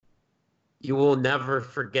You will never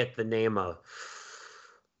forget the name of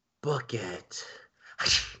Book It.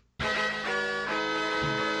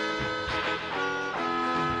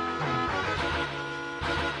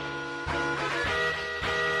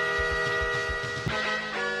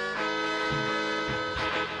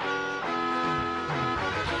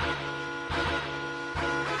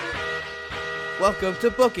 Welcome to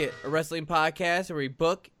Book It, a wrestling podcast where we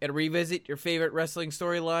book and revisit your favorite wrestling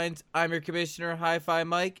storylines. I'm your commissioner, Hi-Fi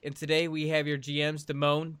Mike, and today we have your GMs,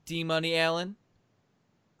 Damone, D-Money Allen.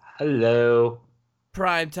 Hello.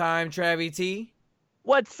 Primetime Travie T.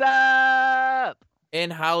 What's up?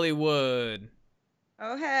 And Hollywood.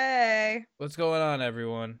 Oh, hey. What's going on,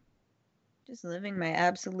 everyone? Just living my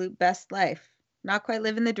absolute best life. Not quite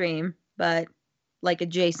living the dream, but like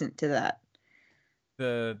adjacent to that.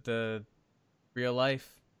 The real life.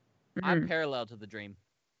 I'm parallel to the dream.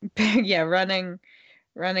 Yeah, running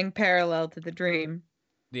parallel to the dream.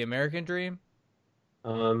 The American dream?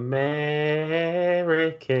 American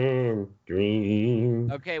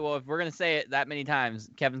Dream. Okay, well, if we're going to say it that many times,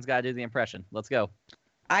 Kevin's got to do the impression. Let's go.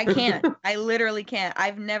 I can't. I literally can't.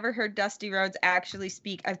 I've never heard Dusty Rhodes actually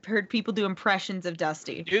speak. I've heard people do impressions of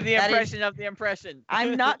Dusty. Do the impression of the impression.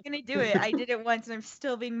 I'm not going to do it. I did it once and I'm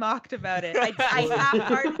still being mocked about it. I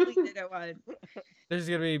half-heartedly did it once. There's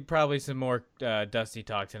going to be probably some more Dusty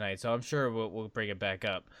talk tonight, so I'm sure we'll bring it back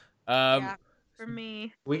up. Yeah, for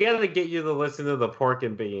me. We gotta get you to listen to the Pork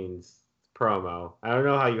and Beans promo. I don't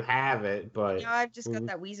know how you have it, but... No, I've just got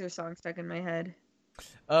that Weezer song stuck in my head.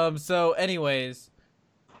 So anyways...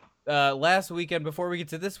 last weekend, before we get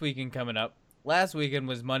to this weekend coming up, last weekend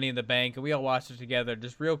was Money in the Bank, and we all watched it together.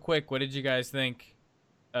 Just real quick, what did you guys think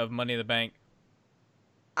of Money in the Bank?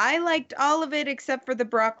 I liked all of it except for the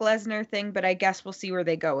Brock Lesnar thing, but I guess we'll see where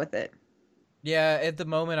they go with it. Yeah, at the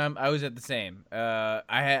moment, I was at the same.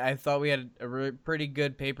 I thought we had a pretty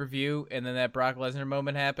good pay-per-view, and then that Brock Lesnar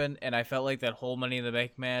moment happened, and I felt like that whole Money in the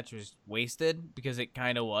Bank match was wasted, because it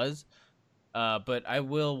kind of was. But I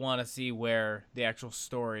will want to see where the actual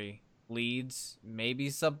story leads. Maybe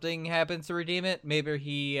something happens to redeem it. Maybe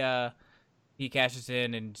he cashes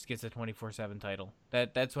in and just gets a 24/7 title.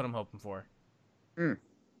 That's what I'm hoping for.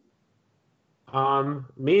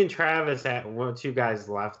 Me and Travis, once you guys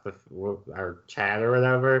left our chat or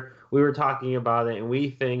whatever, we were talking about it, and we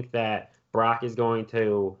think that Brock is going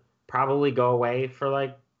to probably go away for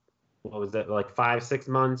like 5-6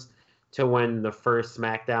 months to when the first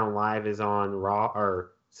SmackDown Live is on Raw,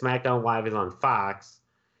 or SmackDown Live is on Fox,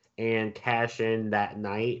 and cash in that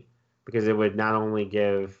night, because it would not only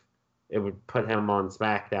it would put him on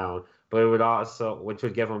SmackDown, but it would also, which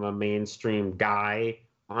would give him a mainstream guy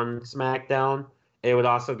on SmackDown. It would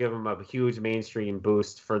also give him a huge mainstream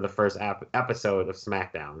boost for the first episode of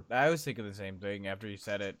SmackDown. I was thinking the same thing after you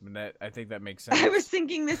said it, and I think that makes sense. I was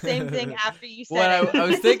thinking the same thing after you said it. I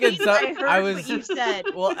was thinking I heard what you said.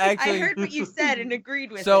 Well, actually, I heard what you said and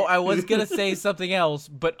agreed with it. So I was gonna say something else,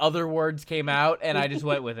 but other words came out, and I just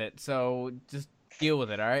went with it. So just deal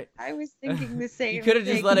with it, all right? I was thinking the same. You could have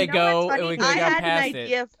just let it go, and we could have got past it. I had an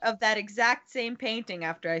idea of that exact same painting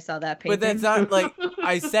after I saw that painting. But that's not like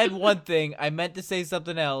I said one thing. I meant to say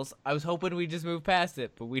something else. I was hoping we just moved past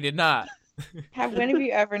it, but we did not. When have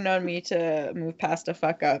you ever known me to move past a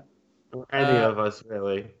fuck up? Any of us,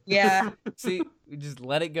 really. Yeah. See, we just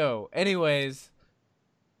let it go. Anyways,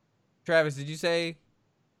 Travis, did you say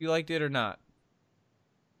you liked it or not?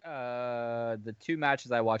 The two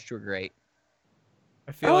matches I watched were great.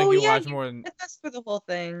 I feel like you watched more than... That's for the whole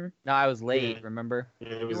thing. No, I was late, remember?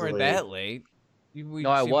 Yeah, You weren't that late. No,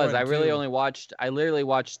 I was. I literally watched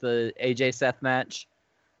the AJ Seth match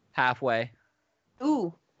halfway.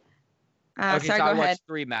 Ooh. Okay, sorry, so go I ahead. watched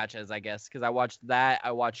 3 matches, I guess, because I watched that.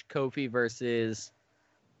 I watched Kofi versus...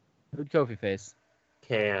 Who'd Kofi face?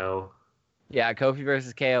 KO. Yeah, Kofi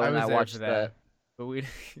versus KO, and I watched that. But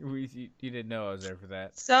you didn't know I was there for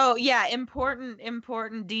that. So yeah,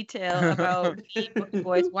 important detail about me, Bookie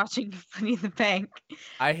Boys, watching Money in the Bank.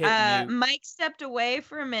 I hit mute. Mike stepped away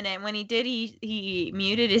for a minute. When he did, he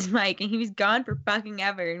muted his mic, and he was gone for fucking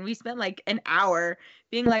ever. And we spent like an hour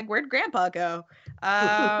being like, "Where'd Grandpa go?"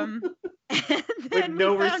 And With then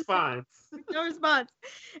no we found- response. no response.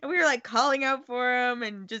 And we were like calling out for him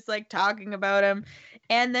and just like talking about him.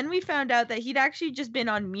 And then we found out that he'd actually just been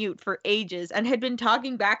on mute for ages and had been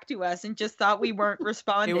talking back to us and just thought we weren't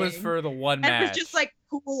responding. It was for the one match. And was just like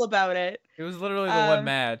cool about it. It was literally the one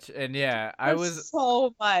match, and yeah, I was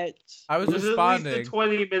so much. I was It was responding. at least a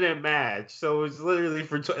 20-minute match, so it was literally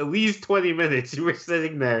for at least 20 minutes. You were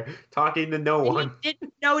sitting there talking to no And one. you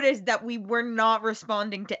didn't notice that we were not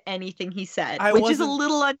responding to anything he said, I which is a wasn't-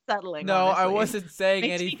 little unsettling. No, honestly. I wasn't saying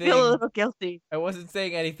Makes anything. me feel a little guilty. I wasn't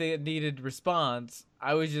saying anything that needed response.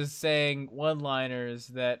 I was just saying one-liners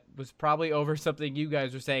that was probably over something you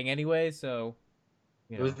guys were saying anyway. So,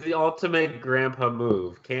 you It know. was the ultimate grandpa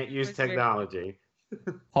move. Can't use was very- technology.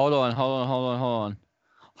 Hold on.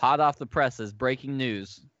 Hot off the presses, breaking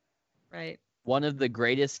news. Right. One of the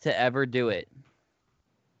greatest to ever do it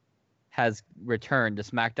has returned to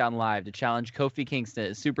SmackDown Live to challenge Kofi Kingston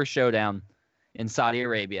at Super Showdown in Saudi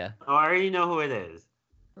Arabia. Oh, I already know who it is.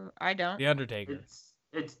 I don't. The Undertaker.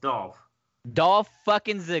 It's Dolph. Dolph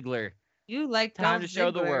fucking Ziggler. You like Time Dolph to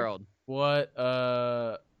show the Ziggler. world. What?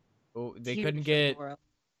 Oh, they Huge couldn't in the get world.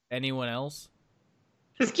 anyone else.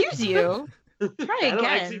 Excuse you. Try That'll again.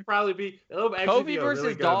 actually probably be. It'll actually be Kofi a versus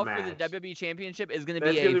really good Dolph match. for the WWE Championship is going to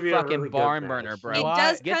That's be gonna a be a fucking really good barn match. burner, It bro. Why?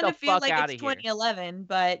 does Get kind the of feel fuck like outta it's here. 2011,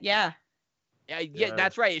 but yeah. Yeah, Yeah.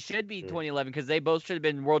 that's right. It should be Yeah. 2011 because they both should have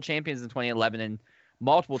been world champions in 2011 and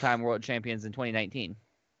multiple time world champions in 2019.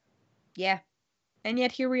 Yeah. And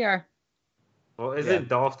yet here we are. Well, isn't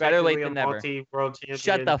Dolph Better late technically a than never. multi-world champion?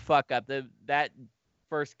 Shut the fuck up. That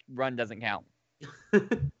first run doesn't count.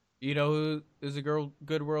 You know who is a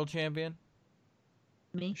good world champion?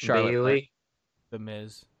 Me. Charlotte Flair. Bailey. The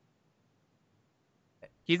Miz.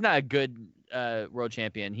 He's not a good world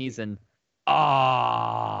champion. He's an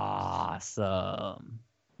awesome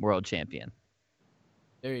world champion.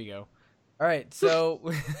 There you go. All right,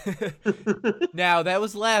 so now that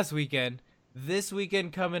was last weekend. This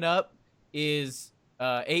weekend coming up is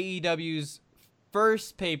AEW's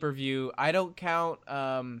first pay-per-view. I don't count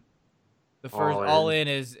the first All In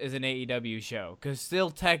as an AEW show because still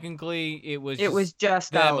technically it was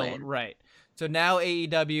just them, All In. right? So now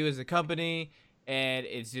AEW is a company and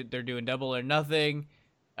they're doing Double or Nothing,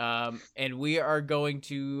 and we are going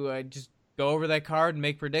to just go over that card and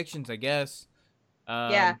make predictions, I guess.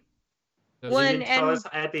 Yeah. so- You One- can tell and- us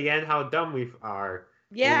at the end how dumb we are.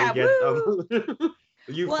 when Yeah. we get Woo!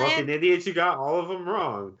 you Well, fucking and- idiots! You got all of them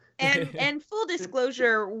wrong. And full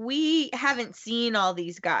disclosure, we haven't seen all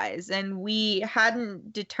these guys, and we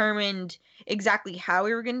hadn't determined exactly how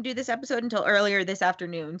we were going to do this episode until earlier this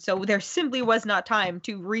afternoon. So there simply was not time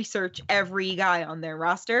to research every guy on their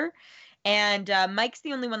roster. And Mike's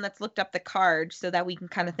the only one that's looked up the card so that we can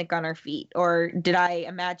kind of think on our feet. Or did I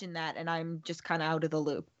imagine that and I'm just kind of out of the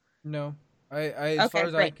loop? No, I as Okay, far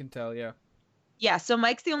as I great. can tell, yeah. Yeah, so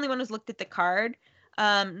Mike's the only one who's looked at the card.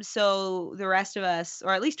 So the rest of us,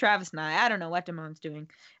 or at least Travis and I don't know what Damon's doing,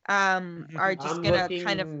 are just I'm gonna looking-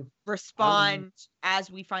 kind of respond as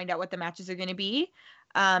we find out what the matches are gonna be,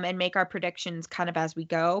 and make our predictions kind of as we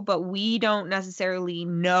go. But we don't necessarily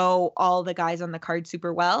know all the guys on the card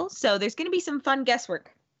super well, so there's gonna be some fun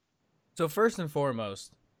guesswork. So first and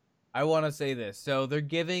foremost, I want to say this. So they're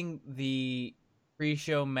giving the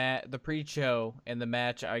pre-show and the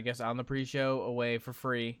match, I guess, on the pre-show away for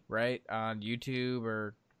free, right, on YouTube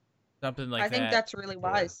or something like I that. think that's really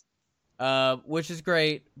wise. Which is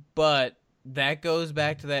great, but that goes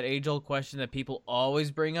back to that age-old question that people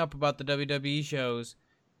always bring up about the WWE shows: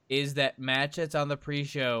 is that match that's on the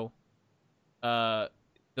pre-show?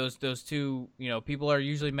 Those two, people are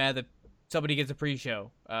usually mad that somebody gets a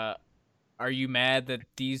pre-show. Are you mad that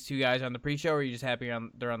these two guys are on the pre-show, or are you just happy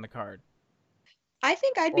they're on the card? I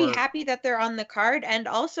think I'd be Or- happy that they're on the card, and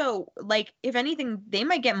also, like, if anything, they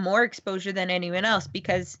might get more exposure than anyone else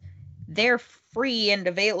because they're free and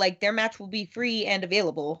available. Like, their match will be free and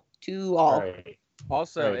available to all. Right.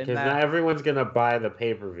 Also, Because in not that, everyone's gonna buy the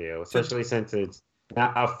pay-per-view, especially since it's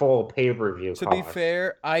not a full pay-per-view. To be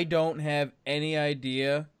fair, I don't have any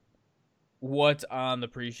idea what's on the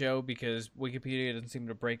pre-show because Wikipedia doesn't seem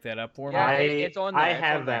to break that up for me. Yeah, it's on there, I it's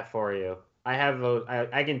have on there. that for you. I have those.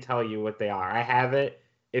 I can tell you what they are. I have it.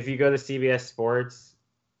 If you go to CBS Sports,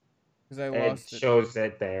 Because I it lost it. shows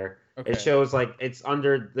it there. Okay. It shows like it's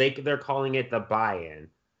under. They're calling it the buy-in.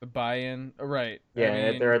 The buy-in, right? Yeah,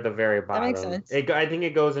 I mean, they're at the very bottom. makes sense. I think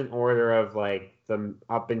it goes in order of like the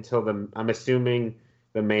up until the. I'm assuming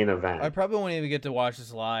the main event. I probably won't even get to watch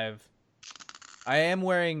this live. I am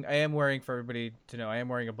wearing for everybody to know. I am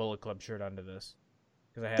wearing a Bullet Club shirt under this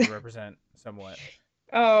because I had to represent somewhat.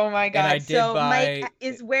 Oh my I god. did So buy- Mike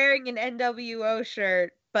is wearing an NWO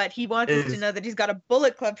shirt, but he wants us to Is- know that he's got a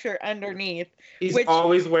Bullet Club shirt underneath. He's which-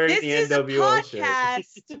 always wearing This the is a NWO shirt.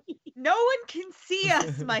 podcast. No one can see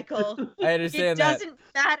us, Michael. I It understand that. doesn't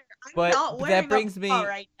matter. I'm But not that wearing brings a me- bra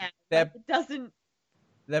right now. that- Like, it doesn't.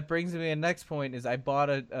 that brings me to the next point is I bought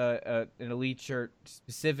an Elite shirt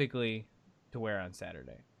specifically to wear on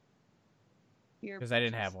Saturday because I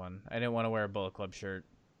didn't have one. I didn't want to wear a Bullet Club shirt.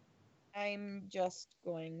 I'm just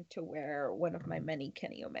going to wear one of my many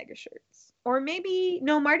Kenny Omega shirts. Or maybe,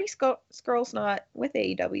 no, Marty Scurll's not with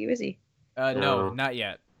AEW, is he? No, No. not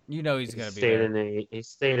yet. You know he's gonna be stayed there he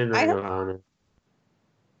stayed in I Ring hope- of Honor.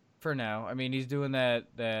 for now. I mean, he's doing that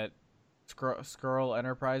Skrull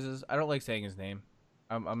Enterprises. I don't like saying his name.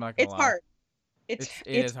 I'm not gonna It's lie. hard. It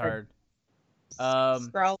is hard.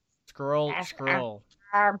 Skrull. Skrull.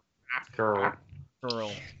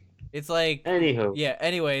 Girl. It's like Anywho, yeah.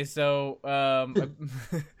 Anyway, so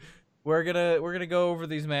we're gonna go over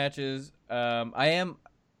these matches. I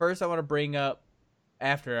want to bring up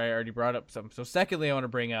after I already brought up some. So secondly, I want to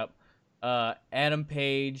bring up Adam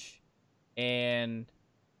Page and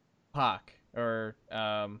Pac, or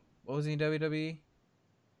what was he in WWE?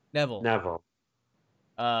 Neville.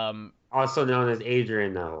 Also known as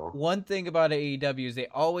Adrian Neville. One thing about AEW is they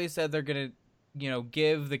always said they're gonna,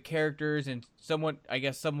 give the characters and somewhat, I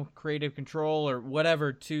guess, some creative control or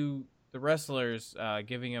whatever to the wrestlers,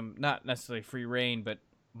 giving them not necessarily free reign, but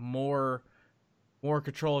more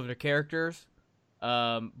control of their characters.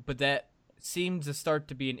 But that seems to start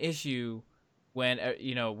to be an issue when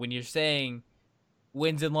when you're saying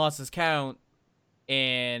wins and losses count,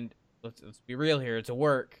 and let's be real here, it's a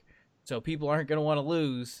work, so people aren't going to want to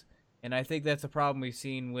lose. And I think that's a problem we've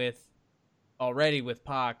seen with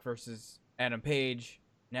Pac versus Adam Page.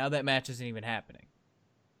 Now that match isn't even happening.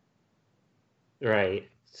 Right.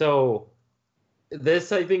 So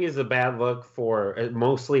this, I think, is a bad look for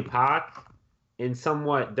mostly Pac and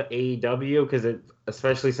somewhat the AEW, because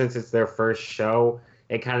especially since it's their first show,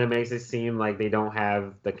 it kind of makes it seem like they don't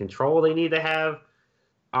have the control they need to have.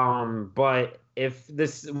 But if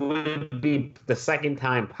this would be the second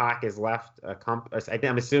time Pac has left a company,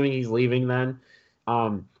 I'm assuming he's leaving then,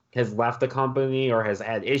 has left the company or has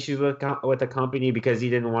had issues with the company because he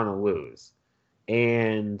didn't want to lose.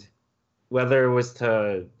 And whether it was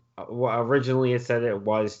to, originally it said it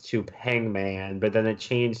was to Hangman, but then it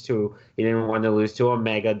changed to he didn't want to lose to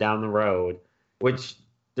Omega down the road, which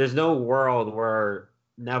there's no world where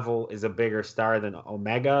Neville is a bigger star than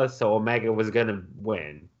Omega, so Omega was going to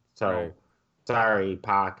win. So, Right. Sorry,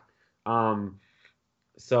 Pac. And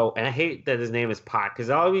I hate that his name is Pac, because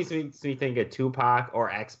it always makes me think of Tupac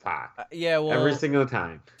or X-Pac. Yeah, well, Every single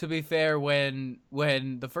time. to be fair, when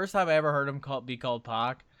the first time I ever heard him be called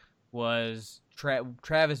Pac was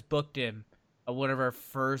Travis booked him on one of our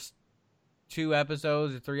first 2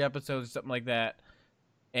 episodes or 3 episodes, something like that,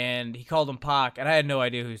 and he called him Pac, and I had no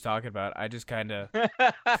idea who he was talking about. I just kind of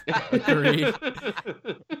agreed.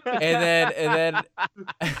 And then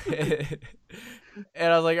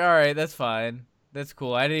and I was like, all right, that's fine, that's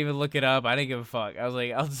cool. I didn't even look it up. I didn't give a fuck. I was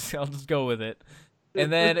like, I'll just go with it.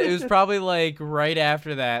 And then it was probably like right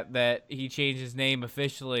after that he changed his name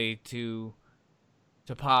officially to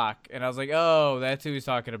Pac, and I was like, oh, that's who he's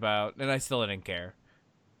talking about. And I still didn't care,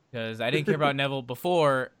 because I didn't care about Neville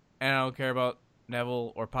before, and I don't care about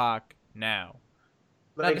Neville or Pac now.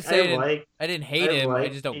 Not to say I didn't hate him, I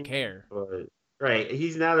just don't care. But, right,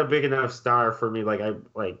 he's not a big enough star for me.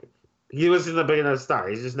 He wasn't a big enough star.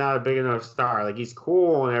 He's just not a big enough star. Like, he's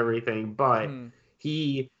cool and everything, but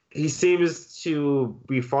he seems to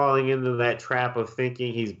be falling into that trap of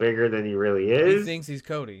thinking he's bigger than he really is. He thinks he's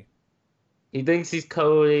Cody. He thinks he's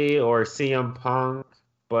Cody or CM Punk,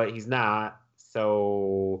 but he's not.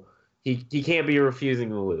 So he can't be refusing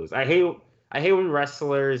to lose. I hate when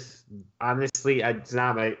wrestlers, honestly, I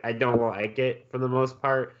don't like it for the most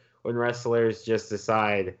part, when wrestlers just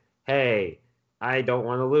decide, hey, I don't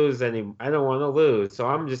want to lose I don't want to lose, so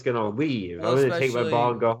I'm just gonna leave. Well, I'm gonna take my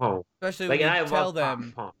ball and go home. Especially when you tell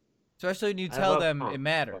them. Punk. Especially when you tell them Punk, it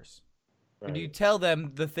matters. Right. When you tell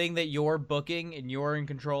them the thing that you're booking and you're in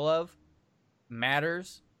control of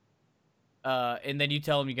matters, and then you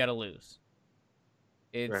tell them you got to lose.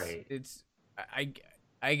 I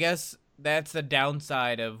guess that's the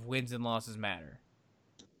downside of wins and losses matter.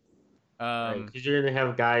 Because you're gonna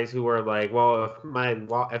have guys who are like, well, I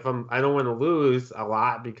don't want to lose a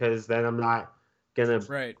lot, because then I'm not gonna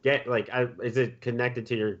get is it connected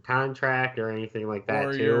to your contract or anything like that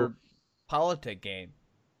or too? Your politic game.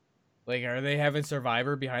 Like, are they having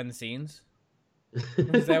Survivor behind the scenes?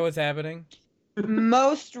 Is that what's happening?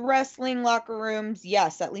 Most wrestling locker rooms,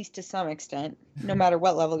 yes, at least to some extent. No matter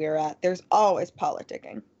what level you're at, there's always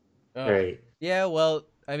politicking. Oh. Right. Yeah, well,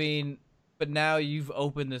 I mean, but now you've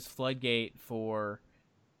opened this floodgate for,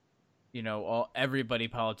 everybody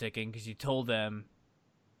politicking, because you told them,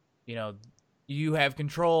 you have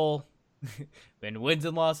control, and wins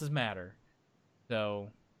and losses matter. So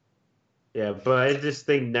Yeah, but I just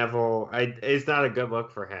think Neville, it's not a good look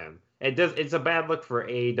for him. It's a bad look for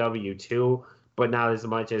AEW too, but not as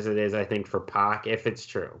much as it is, I think, for Pac, if it's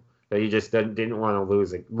true that he just didn't want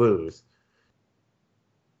to lose.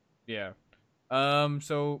 Yeah.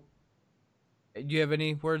 So, do you have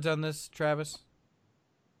any words on this, Travis?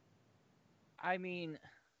 I mean,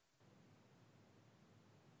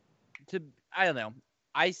 I don't know.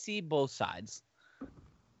 I see both sides.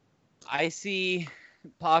 I see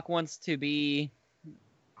Pac wants to be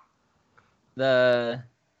the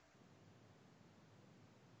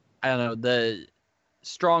the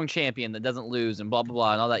strong champion that doesn't lose and blah blah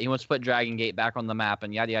blah and all that. He wants to put Dragon Gate back on the map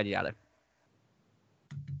and yada yada yada.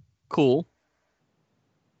 Cool.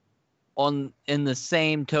 In the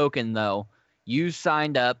same token though, you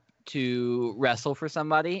signed up to wrestle for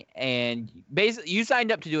somebody and basically you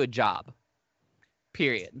signed up to do a job.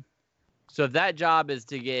 Period. So if that job is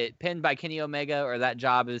to get pinned by Kenny Omega or that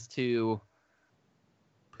job is to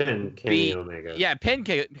Pin Kenny Omega. Yeah, pin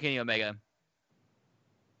Kenny Omega.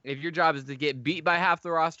 If your job is to get beat by half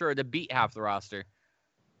the roster or to beat half the roster,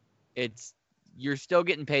 you're still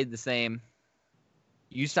getting paid the same.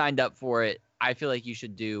 You signed up for it. I feel like you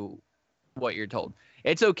should do what you're told.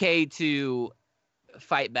 It's okay to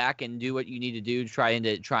fight back and do what you need to do, trying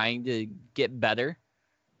to get better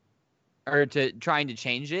or to trying to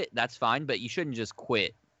change it. That's fine, but you shouldn't just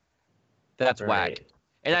quit. That's whack.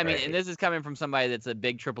 And I mean, and this is coming from somebody that's a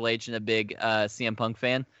big Triple H and a big CM Punk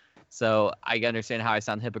fan. So I understand how I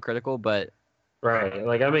sound hypocritical, but right,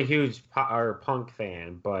 like I'm a huge Punk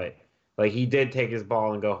fan, but like he did take his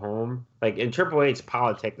ball and go home. Like in Triple H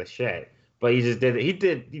politic the shit, but he just did it.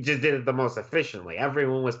 He just did it the most efficiently.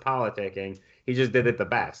 Everyone was politicking. He just did it the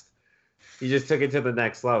best. He just took it to the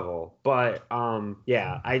next level. But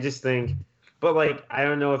yeah, I just think. But like I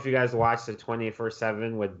don't know if you guys watched the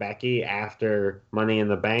 24/7 with Becky after Money in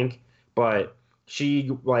the Bank, but she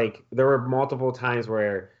like there were multiple times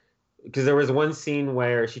where. Because there was one scene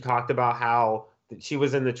where she talked about how she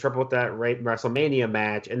was in the Triple Threat WrestleMania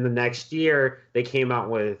match, and the next year they came out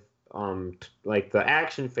with like the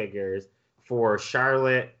action figures for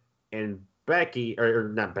Charlotte and Becky, or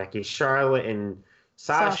not Becky, Charlotte and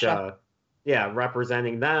Sasha. Yeah,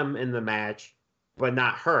 representing them in the match, but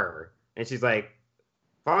not her. And she's like,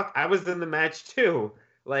 "Fuck, I was in the match too."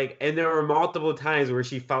 Like, and there were multiple times where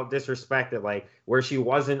she felt disrespected, like where she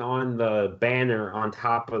wasn't on the banner on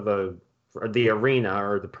top of the arena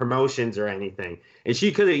or the promotions or anything. And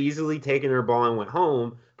she could have easily taken her ball and went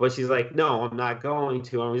home, but she's like, no, I'm not going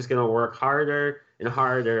to. I'm just going to work harder and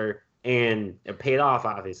harder. And it paid off,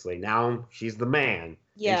 obviously. Now she's the man.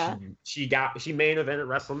 Yeah. She main evented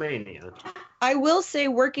WrestleMania. I will say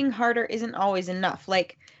working harder isn't always enough.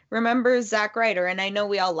 Like, remember Zack Ryder, and I know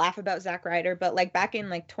we all laugh about Zack Ryder, but like back in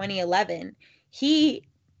like 2011, he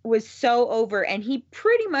was so over and he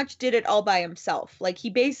pretty much did it all by himself. Like he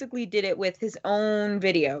basically did it with his own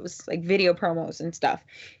videos, like video promos and stuff.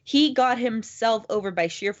 He got himself over by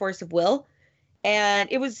sheer force of will,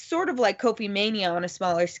 and it was sort of like Kofi Mania on a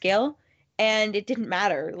smaller scale, and it didn't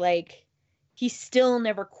matter. Like he still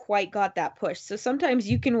never quite got that push. So sometimes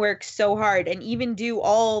you can work so hard and even do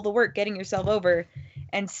all the work getting yourself over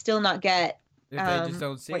and still not get If they just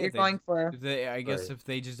don't see what it, you're going for. I guess if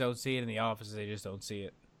they just don't see it in the office, they just don't see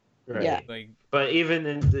it. Right. Yeah. Like, but even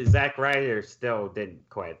in Zack Ryder still didn't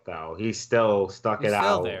quit though. He still stuck He's it still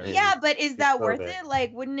out. there. Yeah, but is that still worth there. it?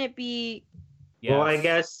 Like, wouldn't it be? yes. Well,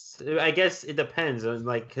 I guess it depends on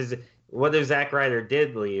like because whether Zack Ryder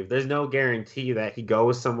did leave, there's no guarantee that he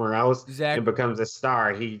goes somewhere else and becomes a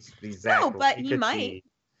star. He's Zack. No, but he might.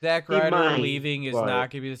 Zack He Ryder might, leaving is but- not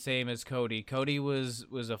gonna be the same as Cody. Cody was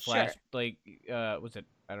a flash, Sure. like was it?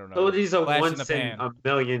 I don't know. Cody's a Flash in the once in pan. a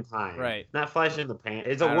million time. Right. Not flash in the pan.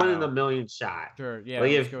 It's I a don't one in know. a million shot. Sure, yeah,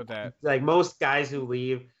 Like let's if- go with that. Like most guys who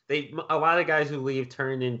leave, a lot of guys who leave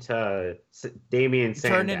turn into Damian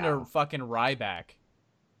Sandow. Turned into fucking Ryback.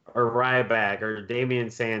 Or Ryback or Damian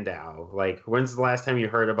Sandow. Like, when's the last time you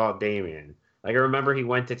heard about Damian? Like, I remember he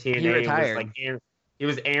went to TNA. He retired. And was like, he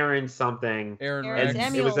was Aaron something. Aaron Aaron Rex.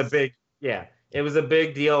 And it was a Samuels. big, it was a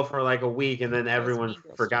big deal for like a week, and then everyone Mean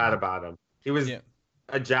Girls. forgot about him. He was Yeah.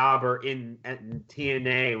 a jobber in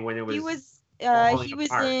TNA when it was. He was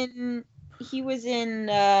falling he was in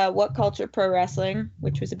What Culture Pro Wrestling,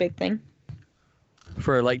 which was a big thing.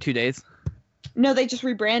 for like 2 days. No, they just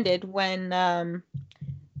rebranded when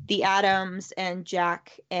the Adams and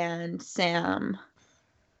Jack and Sam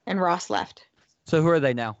and Ross left. So who are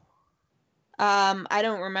they now? I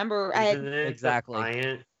don't remember. Isn't it Exactly.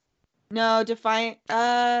 Defiant? No, Defiant.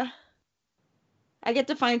 I get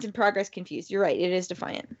Defiant and Progress confused. You're right. It is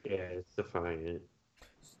Defiant. Yeah, it's Defiant.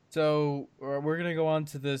 So we're gonna go on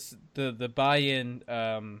to the buy-in,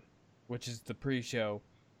 which is the pre-show.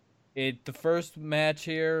 The first match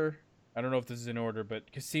here. I don't know if this is in order, but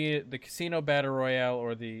the casino battle royale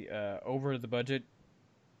or the over the budget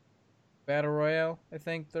battle royale. I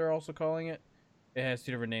think they're also calling it. It has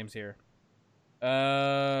two different names here.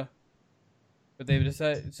 But they've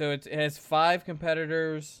decided. So it has 5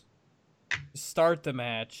 competitors start the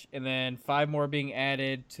match, and then 5 more being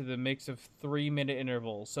added to the mix of 3-minute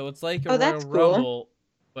intervals. So it's like a Royal that's cool. Rumble,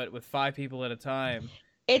 but with 5 people at a time.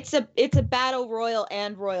 It's a battle royal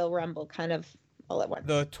and Royal Rumble kind of all at once.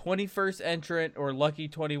 The 21st entrant or lucky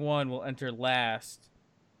 21 will enter last,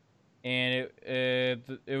 and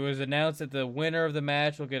it was announced that the winner of the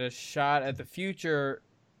match will get a shot at the future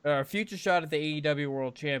shot at the AEW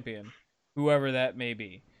World Champion, whoever that may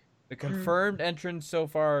be. The confirmed entrants so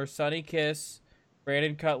far are Sonny Kiss,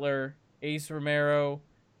 Brandon Cutler, Ace Romero,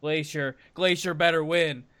 Glacier better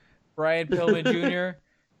win, Brian Pillman Jr.,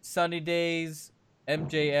 Sunny Days,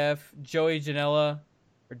 MJF, Joey Janela,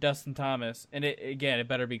 or Dustin Thomas. And it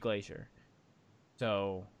better be Glacier.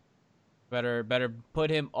 So better put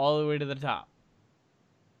him all the way to the top,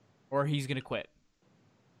 or he's gonna quit.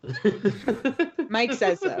 Mike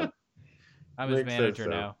says so. I'm his manager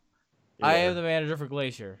now. Yeah. I am the manager for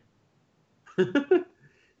Glacier.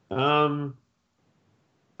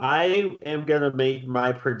 I am gonna make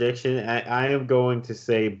my prediction. I am going to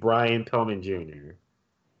say Brian Pillman Jr.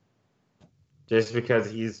 Just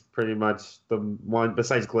because he's pretty much the one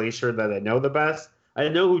besides Glacier that I know the best. I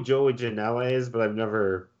know who Joey Janela is, but I've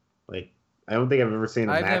never I don't think I've ever seen a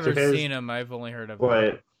match of his. I've never seen him. I've only heard of him.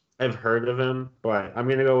 But I've heard of him. But I'm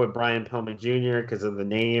gonna go with Brian Pillman Jr. because of the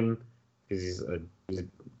name, because he's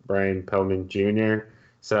Brian Pillman Jr.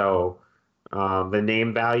 So. The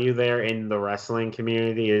name value there in the wrestling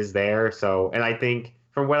community is there. So, and I think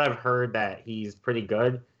from what I've heard that he's pretty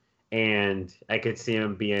good, and I could see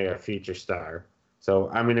him being a future star. So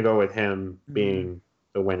I'm going to go with him being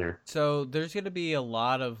the winner. So there's going to be a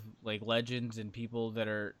lot of legends and people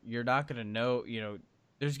that you're not going to know,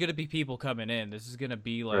 there's going to be people coming in. This is going to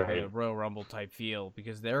be like a Royal Rumble type feel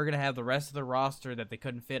because they're going to have the rest of the roster that they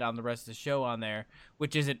couldn't fit on the rest of the show on there,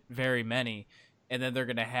 which isn't very many. And then they're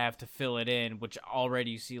going to have to fill it in, which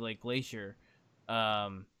already you see Glacier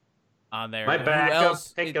on there. My backup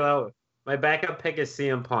pick is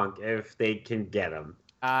CM Punk if they can get him.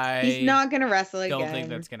 He's not going to wrestle again. I don't think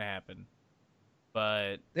that's going to happen.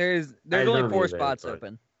 But there's only 4 spots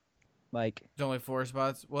open. Mike. There's only 4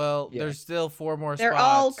 spots? Well, there's still 4 more They're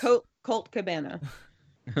spots. They're all Colt Cabana.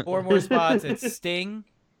 4 more spots. It's Sting.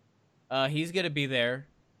 He's going to be there.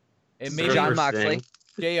 It may John Moxley.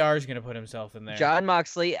 JR is going to put himself in there. John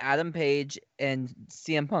Moxley, Adam Page, and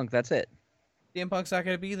CM Punk. That's it. CM Punk's not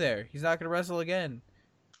going to be there. He's not going to wrestle again.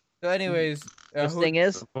 So anyways. The thing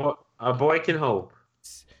is? A boy can hope.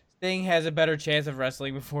 Sting has a better chance of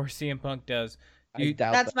wrestling before CM Punk does.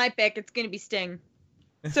 That's my pick. It's going to be Sting.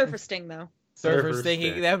 Surfer Sting, though. Surfer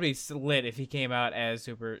Sting. That would be lit if he came out as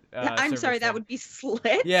Super. I'm sorry, Sting. that would be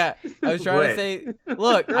slit. Yeah, I was trying to say,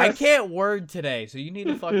 look, I can't word today, so you need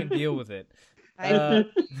to fucking deal with it.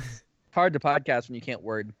 Hard to podcast when you can't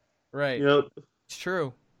word. Right. Yep. It's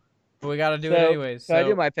true. But we got to do it anyways. Can I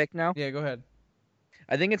do my pick now? Yeah, go ahead.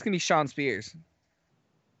 I think it's going to be Shawn Spears.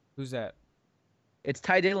 Who's that? It's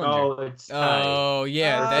Ty Dillinger. Oh, it's Ty. Oh,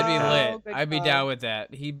 yeah, that'd be lit. I'd be call. down with that.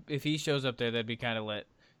 If he shows up there, that'd be kind of lit.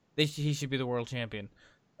 He should be the world champion.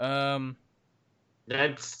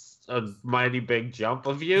 That's a mighty big jump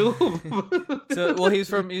of you. He's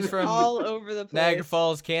from all over the place. Niagara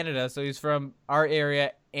Falls, Canada, so he's from our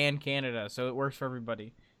area and Canada, so it works for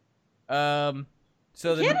everybody.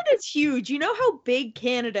 Canada's huge. You know how big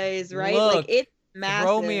Canada is, right? Look, it's massive.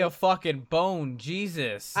 Throw me a fucking bone,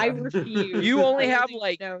 Jesus. I refuse. You only have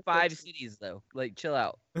 5 cities though. Chill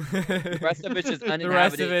out. The rest of it's just uninhabited. The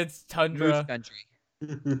rest of it's tundra. Moose country.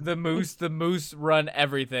 The moose run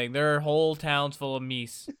everything. There are whole towns full of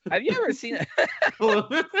meese. Have you ever seen it? Full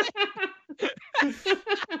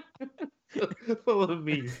of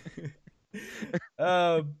meese.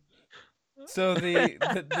 So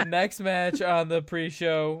the next match on the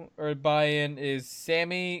pre-show or buy-in is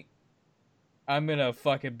Sammy. I'm gonna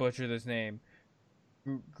fucking butcher this name.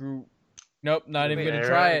 Nope, not even gonna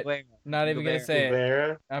try it. Not even gonna say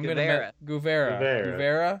it. I'm gonna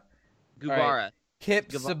Guevara. Guevara.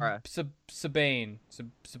 Kip Sabine. Sabian?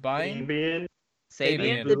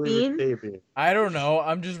 I don't know.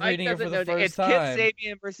 I'm just reading it for the first time. It's Kip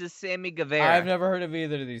Sabian versus Sammy Guevara. I've never heard of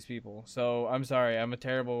either of these people, so I'm sorry. I'm a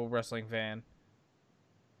terrible wrestling fan.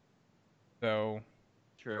 So,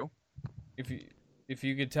 true. If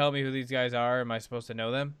you could tell me who these guys are, am I supposed to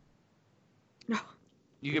know them?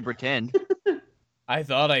 You could pretend. I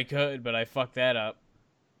thought I could, but I fucked that up.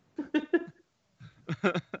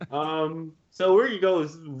 So we're gonna go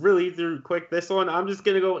really through quick this one. I'm just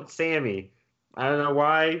gonna go with Sammy. I don't know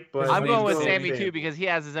why, but I'm going with Sammy Sammy too because he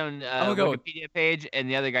has his own gonna go with- Wikipedia page, and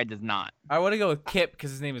the other guy does not. I want to go with Kip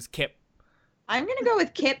because his name is Kip. I'm gonna go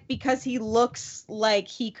with Kip because he looks like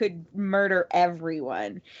he could murder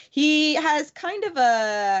everyone. He has kind of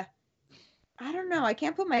a, I don't know, I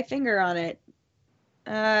can't put my finger on it.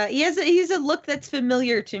 He's a look that's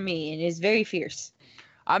familiar to me and is very fierce.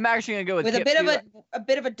 I'm actually gonna go with With Kip a bit too. of a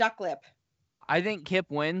bit of a duck lip. I think Kip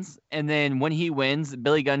wins, and then when he wins,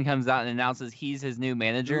 Billy Gunn comes out and announces he's his new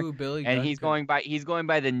manager, Ooh, Billy and Gunn he's could- going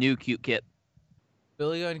by the new cute Kip.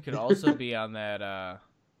 Billy Gunn could also be on that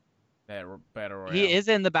battle royale. He is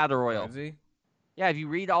in the battle royal. Is he? Yeah, if you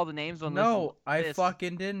read all the names on No, I this,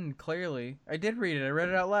 fucking didn't. Clearly, I did read it. I read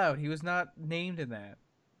it out loud. He was not named in that.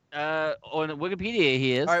 on Wikipedia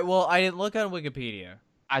he is. All right. Well, I didn't look on Wikipedia.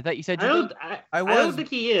 I thought you said I you don't. did. I was- don't think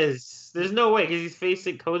he is. There's no way because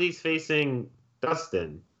Cody's facing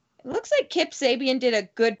Dustin. It looks like Kip Sabian did a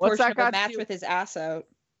good What's portion that of got a to match do- with his ass out.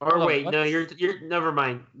 Or Hold on, wait, what? no, you're never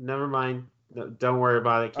mind. Never mind. No, don't worry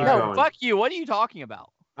about it. Keep No, going. fuck you. What are you talking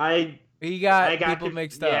about? I He got, I got people conf-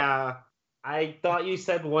 mixed up. Yeah, I thought you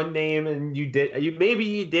said one name and you did. Maybe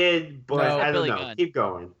you did, but No. I don't Billy know. Gunn. Keep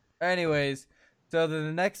going. Anyways, so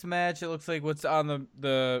the next match, it looks like what's on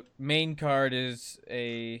the main card is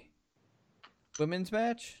a women's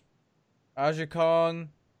match. Aja Kong,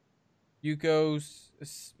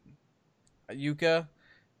 Yuka.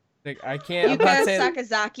 Like, I can't. I'm Yuka not saying.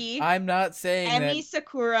 Sakazaki, I'm not saying Emi that.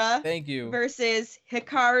 Sakura Thank you. versus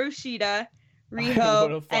Hikaru Shida, would've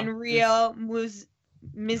Riho, fucked and Ryo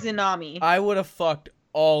Mizunami. I would have fucked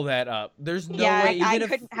all that up. There's no yeah, way. I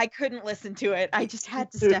Even if couldn't listen to it. I just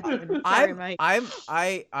had to step in. Sorry, Mike.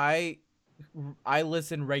 I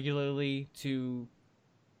listen regularly to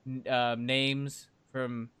names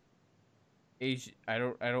from Asia. I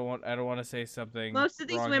don't want to say something. Most of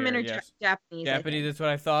these wrong women here. are Yes. Japanese. I Japanese. think. That's what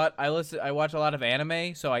I thought. I watch a lot of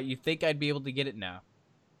anime, so you think I'd be able to get it now.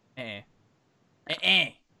 So,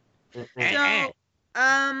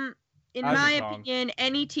 in my Aja Kong. opinion,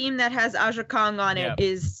 any team that has Aja Kong on it Yep.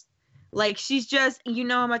 is like she's just. You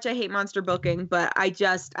know how much I hate monster booking, but I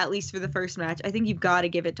just, at least for the first match, I think you've got to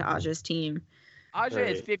give it to Aja's team. Aja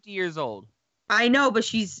is Right. 50 years old. I know, but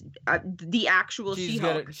she's the actual She's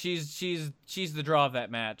She-Hulk. good. She's the draw of that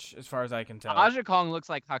match, as far as I can tell. Aja Kong looks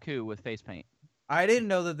like Haku with face paint. I didn't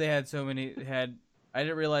know that they had so many. I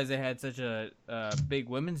didn't realize they had such a big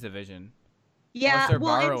women's division. Yeah, they're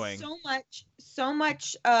well, borrowing. and so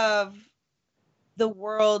much of the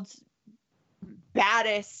world's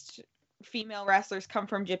baddest female wrestlers come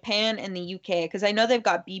from Japan and the UK, because I know they've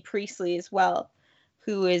got Bea Priestley as well,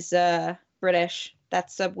 who is British.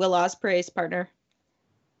 That's Will Ospreay's partner.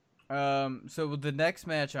 So the next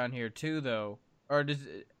match on here too, though, or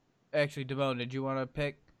actually, Damone, did you want to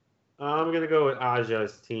pick? I'm gonna go with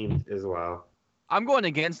Aja's team as well. I'm going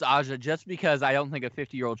against Aja just because I don't think a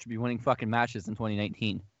 50-year-old should be winning fucking matches in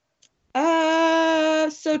 2019.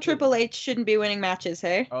 So Triple H shouldn't be winning matches,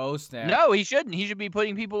 hey? Oh snap! No, he shouldn't. He should be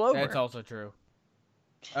putting people over. That's also true.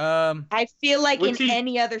 I feel like Which in he-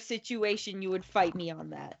 any other situation you would fight me on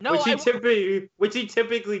that. No, which I he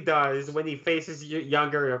typically does when he faces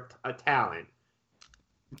younger talent.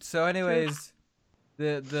 So, anyways,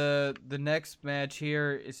 the next match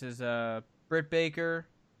here is Britt Baker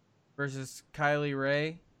versus Kylie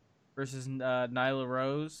Ray versus Nyla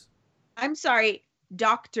Rose. I'm sorry,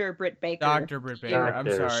 Dr. Britt Baker. Dr. Britt Baker. I'm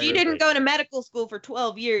Doctor. sorry. She didn't go to medical school for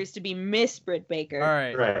 12 years to be Miss Britt Baker. All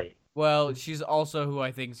right. Right. Well, she's also who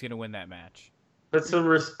I think is gonna win that match. Put some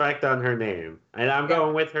respect on her name, and I'm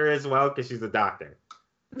going with her as well because she's a doctor.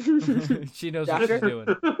 She knows what she's doing.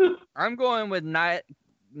 I'm going with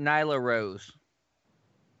Nyla Rose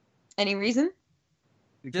Any reason? Just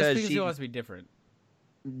because because she wants to be different.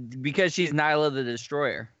 she's Nyla the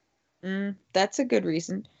Destroyer. That's a good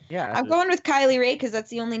reason. Yeah, I'm going with Kylie Ray because that's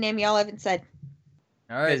the only name y'all haven't said.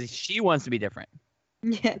 All right. because she wants to be different.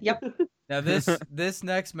 Yeah, yep. Now this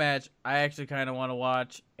next match, I actually kind of want to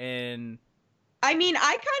watch, and I mean, I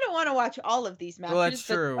kind of want to watch all of these matches. well, that's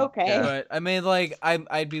but true. Okay. But I mean, like,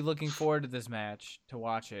 I'd be looking forward to this match to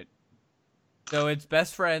watch it. So it's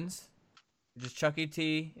best friends, just Chucky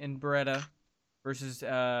T and Beretta versus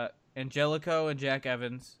Angelico and Jack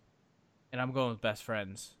Evans, and I'm going with best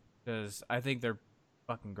friends because I think they're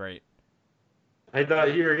fucking great. I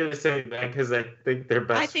thought you were gonna say that because I think they're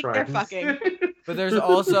best I think they're friends. fucking. But there's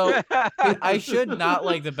also I should not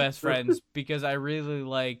like the best friends because I really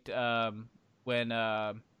liked when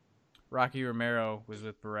Rocky Romero was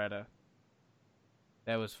with Beretta.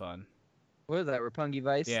 That was fun. What is that? Roppongi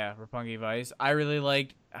Vice? Yeah, Roppongi Vice. I really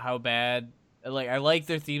liked how bad. Like, I like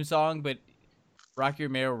their theme song, but Rocky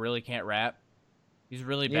Romero really can't rap. He's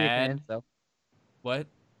really Neither bad. can Enzo. What?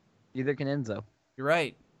 Neither can Enzo. You're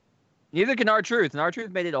right. Neither can R-Truth, and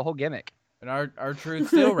R-Truth made it a whole gimmick. And our truth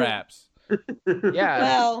still raps. Yeah.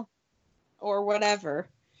 Well, or whatever.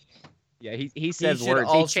 Yeah, he says should words.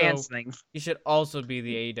 also- He chants things. He should also be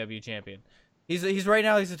the AEW champion. He's right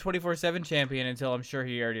now. He's a 24/7 champion until I'm sure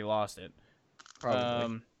he already lost it.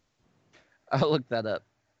 Probably. I'll look that up.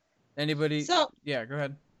 Anybody? So Yeah, go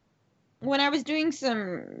ahead. when I was doing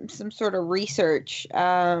some sort of research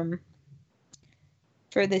for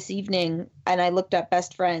this evening, and I looked up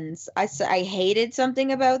best friends, I hated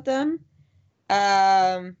something about them,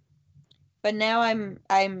 but now I'm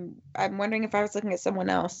wondering if I was looking at someone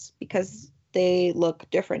else because they look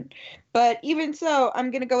different. But even so,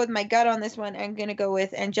 I'm gonna go with my gut on this one. I'm gonna go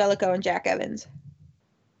with Angelico and Jack Evans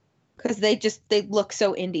because they look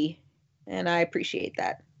so indie, and I appreciate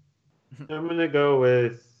that. I'm gonna go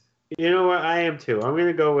with. You know what? I am too. I'm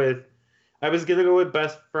gonna go with. I was gonna go with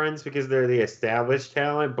best friends because they're the established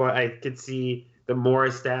talent, but I could see the more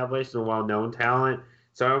established and well-known talent.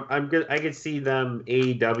 So I'm good. I could see them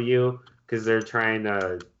AEW because they're trying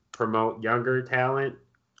to promote younger talent.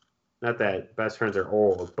 Not that best friends are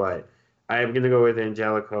old, but I'm gonna go with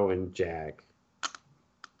Angelico and Jack.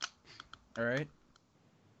 All right.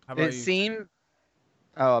 How about It you? seemed.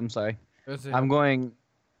 Oh, I'm sorry. What's it? I'm going.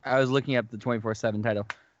 I was looking up the 24/7 title.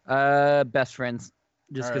 Best friends,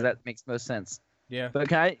 just because Alright. that makes most sense. Yeah. But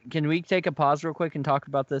can we take a pause real quick and talk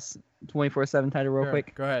about this 24/7 title real Sure,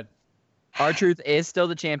 quick? Go ahead. R-Truth is still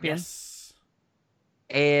the champion, Yes.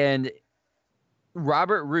 and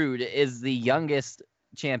Robert Roode is the youngest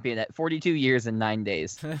champion at 42 years and 9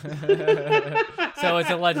 days. So it's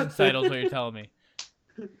a Legends title, is what you're telling me.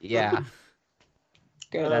 Yeah.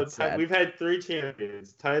 Good. That's sad. We've had 3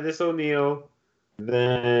 champions: Titus O'Neil,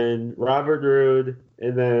 then Robert Roode,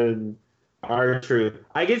 and then R-Truth.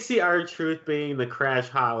 I can see R-Truth being the Crash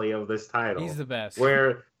Holly of this title. He's the best.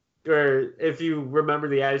 where if you remember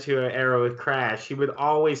the Attitude Era with Crash, he would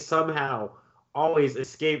always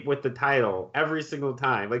escape with the title every single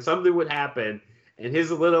time. Like something would happen, and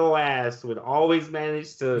his little ass would always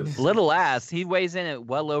manage to. Little ass. He weighs in at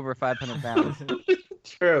well over 500 pounds.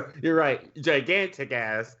 True, you're right. Gigantic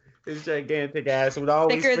ass. His gigantic ass would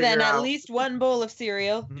always Thicker than figure at out- least one bowl of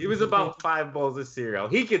cereal. He was about 5 bowls of cereal.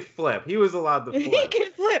 He could flip. He was allowed to He flip.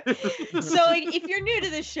 can flip. So if you're new to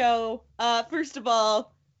the show, first of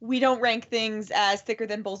all, we don't rank things as thicker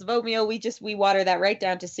than bowls of oatmeal. We water that right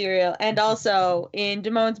down to cereal. And also in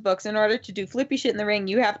Damone's books, in order to do flippy shit in the ring,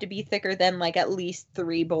 you have to be thicker than like at least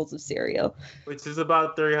 3 bowls of cereal. Which is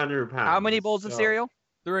about 300 pounds. How many bowls of So- cereal?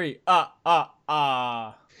 3. So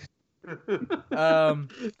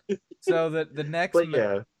the next But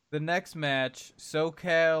yeah, the next match,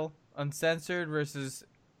 SoCal Uncensored versus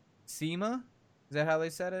SEMA. Is that how they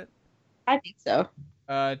said it? I think so.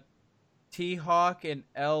 T-Hawk and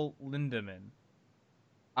L. Lindemann.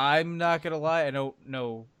 I'm not gonna lie, I don't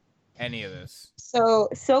know any of this. So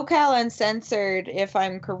SoCal Uncensored, if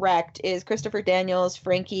I'm correct, is Christopher Daniels,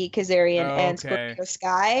 Frankie Kazarian, and Okay. Scorpio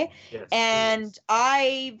Sky. yes, And yes.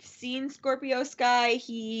 I've seen Scorpio Sky.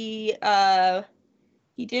 He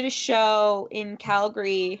did a show in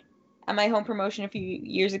Calgary at my home promotion a few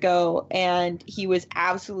years ago, and he was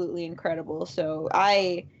absolutely incredible. So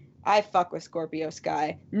I fuck with Scorpio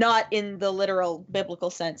Sky, not in the literal biblical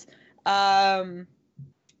sense. Hold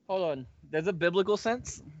on. There's a biblical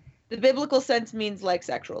sense? The biblical sense means like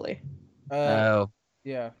sexually. Oh.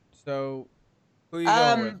 Yeah. So who you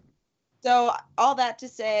going with? So all that to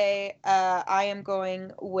say, I am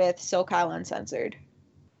going with SoCal Uncensored.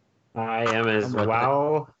 I am as I'm with it.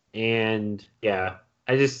 well. And yeah,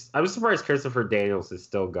 I was surprised Christopher Daniels is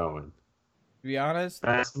still going. To be honest,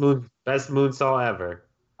 Best moonsault ever.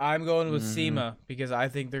 I'm going with Mhm. SEMA because I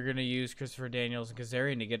think they're gonna use Christopher Daniels and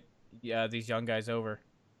Kazarian to get these young guys over.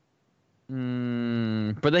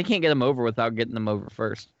 But they can't get them over without getting them over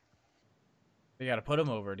first. They gotta put them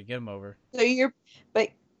over to get them over. So you're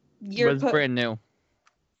But it's brand new.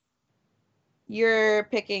 you're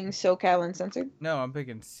picking SoCal Uncensored. No, I'm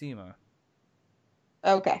picking SEMA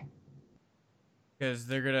Okay. because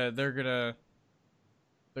they're gonna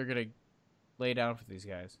lay down for these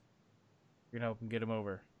guys. You're gonna help them get them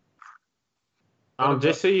over.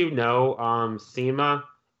 Just so you know, SEMA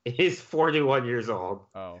is 41 years old.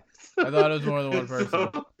 Oh, I thought it was more than one person.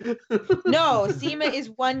 No, SEMA is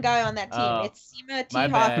one guy on that team. Oh, It's SEMA, my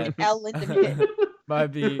T-Hawk, bad. and L. Lindemann. Might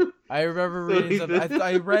be. I remember reading something.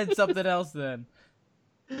 I read something else then.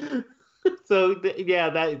 Yeah,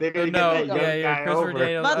 that they're gonna No, get that young guy Christopher over.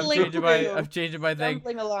 Daniels. I'm Muddling changing my through. I'm changing my thing.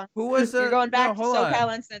 Stumbling along. Who was You're going back to hold on.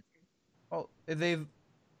 SoCal Uncensored. Oh,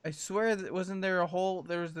 I swear that wasn't there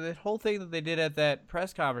was that whole thing that they did at that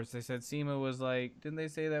press conference. They said SEMA was like, didn't they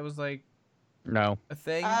say that was like No. a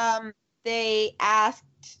thing? They asked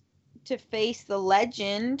to face the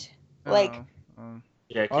legend, like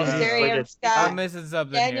Yeah, Oh, Kazarian and I'm Sky, missing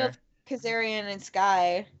something Daniel here. Kazarian and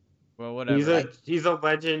Sky. Well, whatever. he's a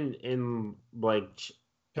legend in like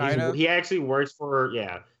China? he actually works for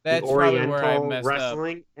That's the probably where I Oriental messed up.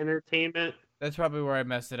 Wrestling Entertainment. That's probably where I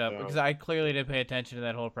messed it up So- because I clearly didn't pay attention to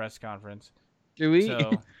that whole press conference. Do we?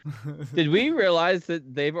 So Did we realize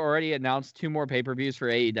that they've already announced 2 more pay-per-views for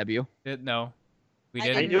AEW? No, we I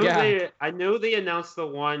didn't. didn't. I know they announced the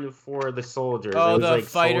one for the soldiers. Oh, it was the like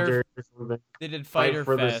fighter- soldiers or something. They did Fight Fighter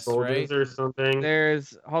for the Fest, soldiers right? or something.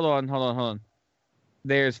 There's hold on.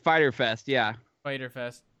 There's Fighter Fest, yeah, Fighter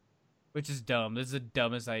Fest, which is dumb. This is the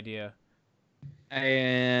dumbest idea.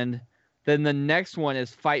 and then the next one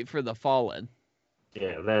is Fight for the Fallen.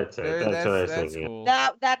 Yeah, that's it. That's what I was That's thinking. cool.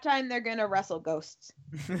 That time they're gonna wrestle ghosts.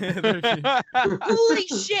 They're- Holy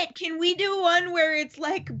shit! Can we do one where it's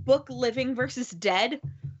like Book living versus dead,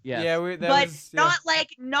 Yes. Yeah, that but was, yeah.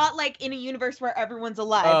 not like in a universe where everyone's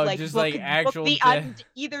alive? Oh, like just Book, like actual Book dead.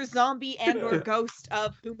 either zombie and or ghost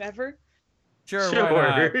of whomever. Sure, Sure.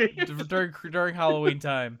 why not? during Halloween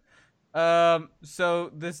time.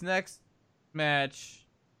 So this next match,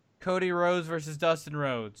 Cody Rhodes versus Dustin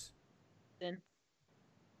Rhodes. Dustin.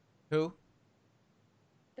 Who?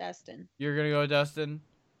 Dustin. You're gonna go with Dustin?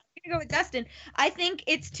 I'm gonna go with Dustin. I think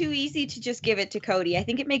it's too easy to just give it to Cody. I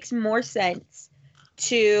think it makes more sense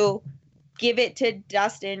to give it to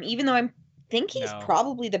Dustin, even though I think he's No.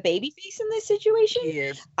 probably the babyface in this situation.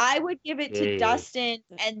 Yes. I would give it to Yeah. Dustin,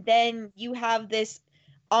 and then you have this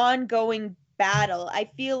ongoing battle. I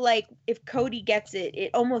feel like if Cody gets it,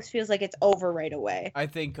 it almost feels like it's over right away. I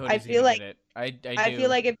think Cody's feel gonna like- get it. I do. I feel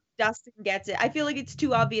like if Dustin gets it, I feel like it's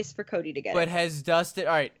too obvious for Cody to get But it. has Dustin?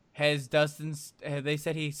 All right. Has Dustin's? Have they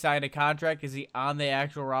said he signed a contract? Is he on the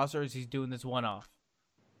actual roster? Or is he doing this one-off?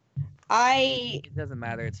 It doesn't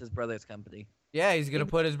matter. It's his brother's company. Yeah, he's gonna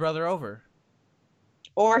put his brother over.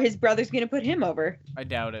 Or his brother's gonna put him over. I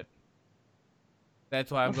doubt it.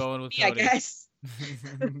 That's why I'm going with Yeah, I Cody. guess.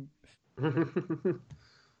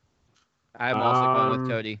 I'm also going Um, with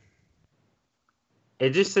Cody. It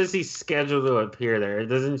just says he's scheduled to appear there. It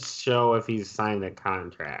doesn't show if he's signed a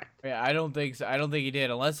contract. Yeah, I don't think so. I don't think he did.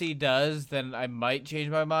 Unless he does, then I might change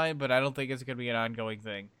my mind. But I don't think it's gonna be an ongoing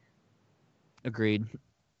thing. Agreed.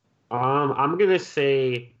 I'm gonna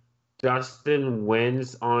say Dustin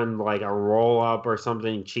wins on like a roll up or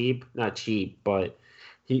something cheap. Not cheap, but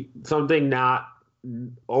something not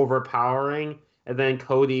overpowering. And then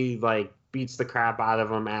Cody like beats the crap out of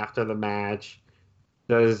him after the match.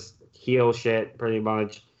 Does heel shit pretty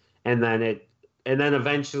much. And then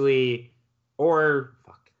eventually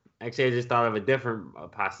actually I just thought of a different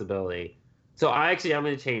possibility. So I'm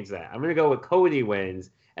gonna change that. I'm gonna go with Cody wins,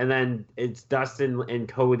 and then it's Dustin and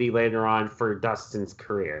Cody later on for Dustin's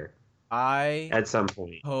career I at some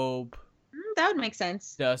point. hope That would make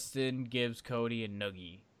sense. Dustin gives Cody a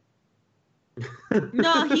noogie.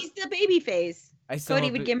 No, he's the baby face. I still Cody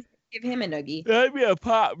hope would give him a noogie. That'd be a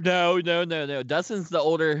pop. No. Dustin's the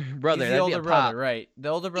older brother. He's the That'd older be a brother, pop. right? The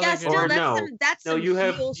older brother. Yeah, can- still, Or that's no. that's No, some you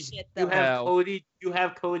have heel shit you though. have No.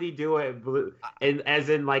 Cody do it, and as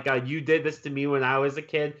in like you did this to me when I was a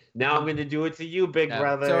kid. Now I'm gonna do it to you, big Yeah.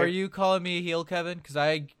 brother. So are you calling me a heel, Kevin? Because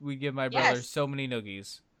I would give my brother Yes. so many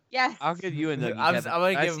noogies. Yes. I'll give you a noogie. I'm Kevin. gonna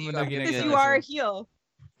I give see him a you. noogie because next you time I are a see heel.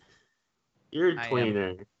 You're a I am.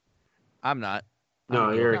 tweener. I'm not. No,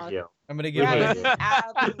 I'm you're heel. a heel. I'm gonna give Travis him. is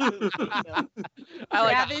absolutely a heel. I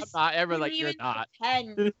like. Travis, I'm not ever Couldn't like you're even not.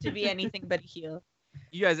 pretend to be anything but a heel.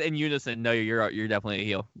 You guys in unison. No, you're definitely a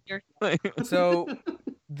heel. You're So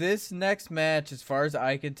this next match, as far as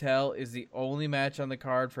I can tell, is the only match on the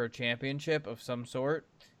card for a championship of some sort,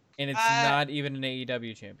 and it's not even an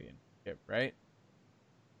AEW championship, right?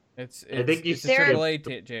 It's I think you it's a said- AAA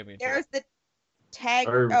championship. There's the tag.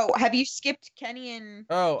 Or- Oh, have you skipped Kenny and?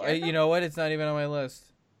 Oh, Jericho? you know what? It's not even on my list.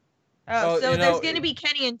 Oh, oh, so you there's know- gonna be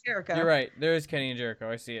Kenny and Jericho. You're right. There is Kenny and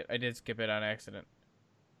Jericho. I see it. I did skip it on accident.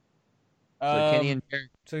 So Kenny and Jericho.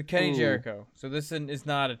 So Kenny and Ooh. Jericho. So this is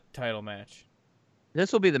not a title match.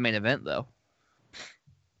 This will be the main event though.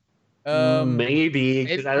 Maybe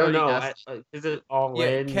because Maybe I don't Cody know. does. Is it all Yeah,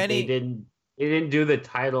 in? Kenny- They didn't do the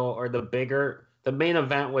title or the bigger. The main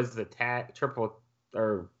event was the tag triple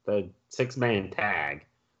or the 6-man tag,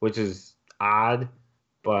 which is odd,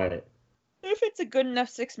 but If it's a good enough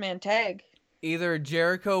 6-man tag. either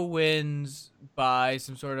Jericho wins by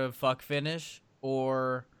some sort of fuck finish,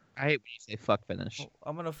 or I hate when you say fuck finish.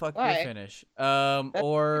 I'm gonna fuck Why? your finish. That's what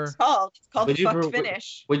Or it's called. It's called Would you fucked pre-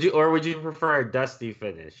 finish. would you prefer a dusty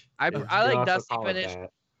finish? I You like also dusty call it finish. that.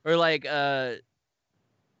 Or like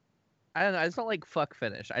I don't know. I just don't like fuck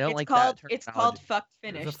finish. I don't It's like called. that It's called terminology. fucked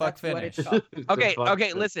finish. It's a fuck That's what it's finish. called. It's a Okay, fuck okay.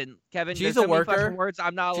 finish. Listen, Kevin. She's there's a so many worker. fucking words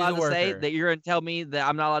I'm not She's a allowed to say worker. that you're gonna tell me that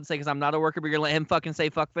I'm not allowed to say because I'm not a worker. But you're gonna let him fucking say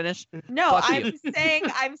fuck finish. No, Fuck I'm you. saying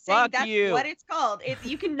Fuck that's you. what it's called.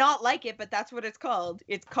 You can not like it, but that's what it's called.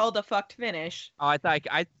 It's called a fucked finish. Oh, I thought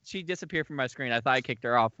she disappeared from my screen. I thought I kicked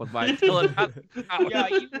her off with my filling out. Yeah,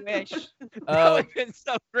 you wish. That would have been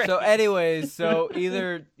so great. so anyways, so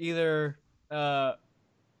either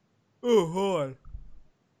oh, hold on.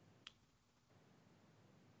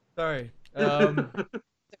 Sorry. A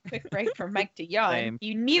quick break from Mike to yawn. Same.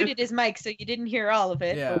 You muted his mic, so you didn't hear all of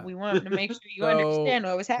it. Yeah. But we wanted to make sure you So- understand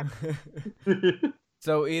what was happening.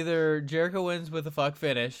 So either Jericho wins with a fuck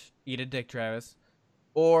finish, eat a dick, Travis,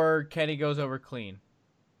 or Kenny goes over clean.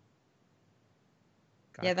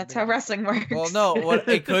 Yeah, that's how wrestling works. Well, no,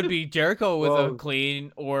 it could be Jericho with a Well,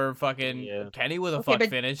 clean, or fucking yeah. Kenny with a Okay, fuck but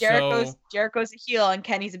finish. Jericho's So a heel and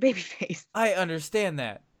Kenny's a babyface. I understand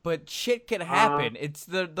that, but shit can happen. It's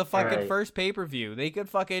the fucking right. first pay per view. They could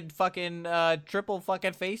fucking triple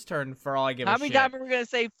fucking face turn for all I give How a many shit. times are we gonna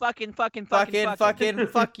say fucking fuck you, fuck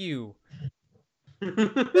you,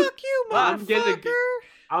 motherfucker.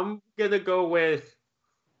 I'm gonna go with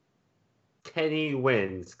Kenny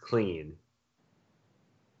wins clean.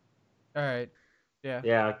 All right, yeah.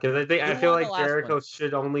 Yeah, because I Who feel won like the last Jericho one?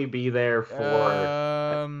 should only be there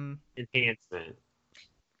for enhancement.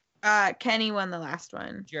 Kenny won the last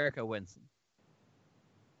one. Jericho wins.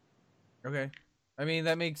 Okay. I mean,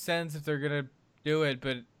 that makes sense if they're gonna do it,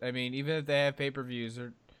 but I mean, even if they have pay-per-views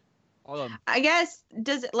or Hold on. I guess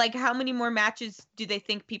how many more matches do they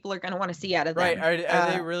think people are going to want to see out of them? right,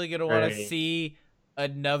 are they really gonna want right. to see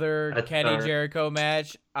another A Kenny third. Jericho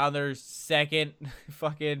match on their second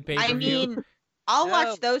fucking pay-per-view? I mean, I'll No.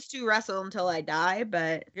 watch those two wrestle until I die,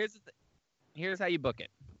 but Here's how you book it.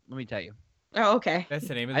 Let me tell you. oh, okay. that's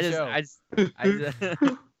the name of I the just, show. I just, I just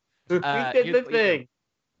We did here's the what you thing.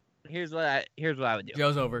 here's what I would do.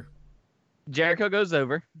 Joe's over. Jericho goes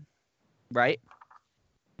over, right?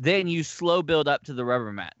 Then you slow build up to the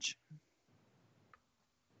rubber match.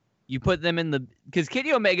 You put them in because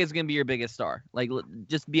Kenny Omega is going to be your biggest star. Like,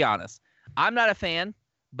 just be honest. I'm not a fan,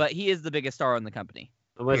 but he is the biggest star in the company.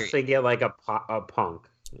 Unless Period. they get like a punk.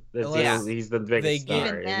 That's Unless he's the biggest they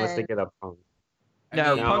star. get- Unless they get a punk. I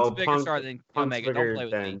No, mean, Punk's No, a bigger Punk- star than Kenny Punk's Omega. Don't bigger play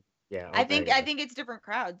with than me. yeah. I okay. think it's different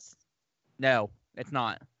crowds. No, it's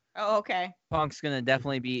not. Oh, okay. Punk's going to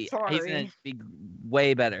definitely be. He's going Sorry. to be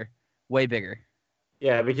way better, way bigger.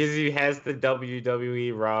 Yeah, because he has the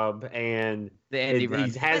WWE rub and The indie run.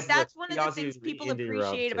 he has But that's the, one he of the also things uses the people indie rub,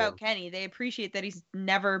 appreciate too. about Kenny. They appreciate that he's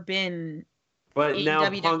never been But in now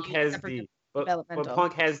WWE Punk has except for the but developmental.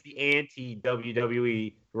 Punk has the anti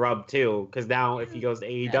WWE rub too. Because now if he goes to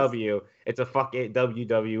AEW, it's a fuck it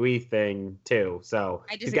WWE thing too. So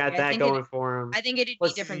I he's disagree. got I that think going for him. I think it'd be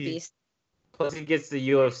Plus different he- beast. Plus he gets the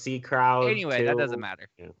UFC crowd. Anyway, that too. doesn't matter.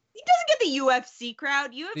 He doesn't get the UFC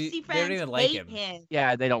crowd. UFC They don't fans even like hate him.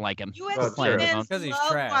 Yeah, they don't like him. Oh, UFC sure. fans Because he's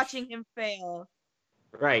love trash. watching him fail.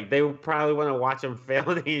 Right, they would probably want to watch him fail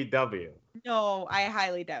in AEW. No, I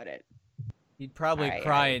highly doubt it. He'd probably Alright,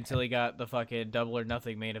 cry alright. until he got the fucking Double or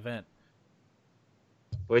Nothing main event.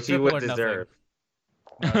 Which he Triple would or nothing. deserve.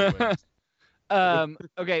 No, he wouldn't.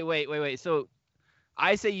 Okay, wait. So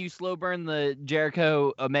I say you slow burn the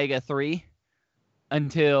Jericho Omega 3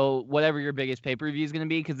 until whatever your biggest pay-per-view is going to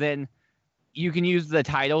be, because then you can use the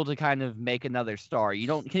title to kind of make another star.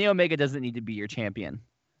 Kenny Omega doesn't need to be your champion.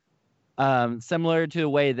 Similar to the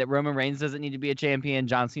way that Roman Reigns doesn't need to be a champion,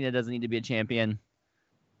 John Cena doesn't need to be a champion.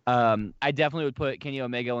 I definitely would put Kenny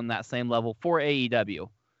Omega on that same level for AEW.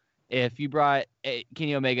 If you brought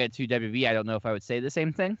Kenny Omega to WWE, I don't know if I would say the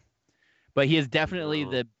same thing, but he is definitely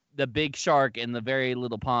No. the big shark in the very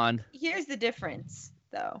little pond. Here's the difference,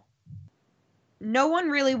 though. No one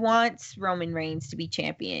really wants Roman Reigns to be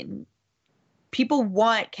champion. People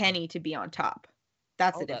want Kenny to be on top.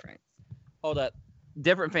 That's the Hold up. difference. Hold up.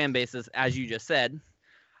 Different fan bases, as you just said.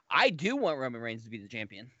 I do want Roman Reigns to be the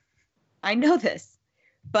champion. I know this,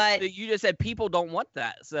 but You just said people don't want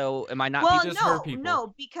that. So am I not? well, just hurt no, people.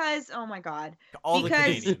 no, because oh my god, All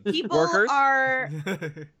because the people Workers? are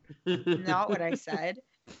Canadians. not what I said.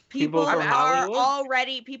 People People from are Hollywood?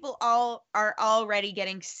 already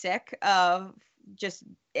getting sick of just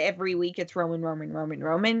every week it's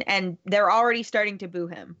Roman, and they're already starting to boo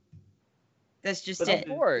him. That's just But it. Of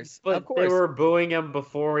course. But of course. they were booing him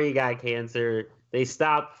before he got cancer. They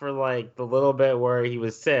stopped for like the little bit where he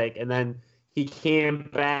was sick, and then he came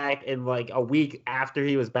back, and like a week after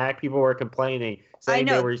he was back, people were complaining, saying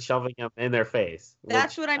they know. were shoving him in their face.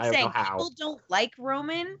 That's which what I'm I don't saying. know how. People don't like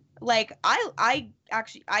Roman. Like I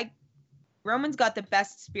Roman's got the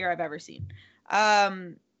best spear I've ever seen.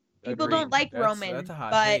 People Agreed. don't like That's- Roman, That's a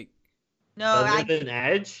hot but take. no, Better than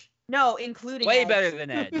Edge? no, including Way Edge. better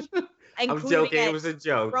than Edge. I'm Including joking. Edge. It was a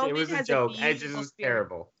joke. Roman it was a has a joke. Edge's beautiful was spear.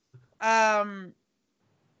 terrible.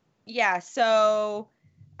 Yeah, so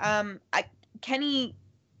Kenny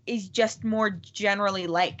is just more generally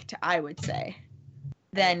liked, I would say,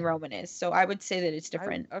 than Roman is. So I would say that it's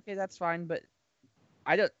different. Okay, that's fine, but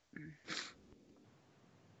I don't.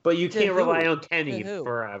 But you To can't who? rely on Kenny To who?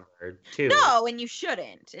 forever, too. No, and you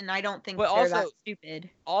shouldn't. And I don't think But they're that also- stupid.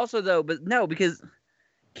 Also, though, but no, because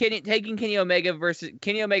taking Kenny Omega versus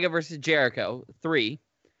Jericho 3,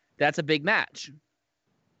 that's a big match.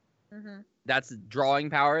 Hmm. That's drawing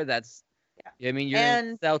power. That's, I mean, you're gonna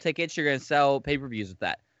And- sell tickets. You're gonna sell pay-per-views with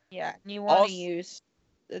that. Yeah, and you want Also- to use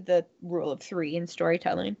the rule of 3 in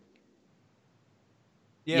storytelling.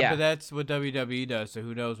 Yeah, Yeah. but that's what WWE does. So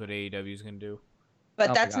who knows what AEW is gonna do? But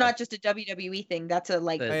Oh my that's God. not just a WWE thing. That's a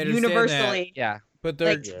like I understand universally Yeah, But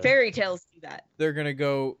they're like Yeah. fairy tales do that. they're gonna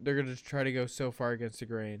go. They're gonna try to go so far against the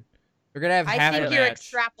grain. They're gonna have I half think a you're match.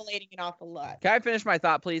 extrapolating an awful lot. can I finish my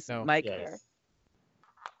thought, please, No. Mike? Yes.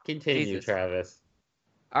 Continue, Jesus. Travis.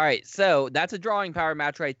 All right, so that's a drawing power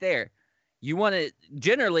match right there. You want to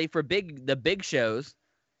generally for the big shows,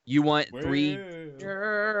 you want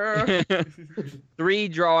three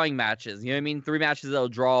drawing matches. You know what I mean? 3 matches that'll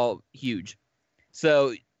draw huge.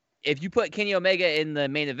 So if you put Kenny Omega in the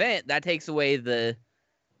main event, that takes away the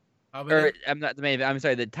I'm not the main event. I'm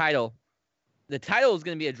sorry, the title. The title is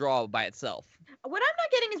going to be a draw by itself. What I'm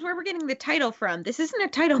not getting is where we're getting the title from. This isn't a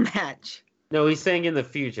title match. No, he's saying in the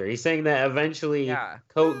future. He's saying that eventually Yeah.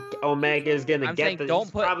 Omega is going to I'm get saying the. don't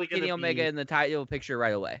he's put probably Kenny gonna Omega be- in the title picture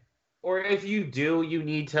right away. Or if you do, you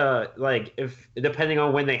need to like if depending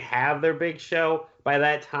on when they have their big show. By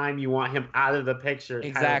that time, you want him out of the title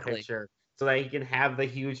Exactly. picture, so that he can have the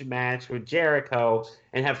huge match with Jericho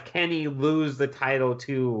and have Kenny lose the title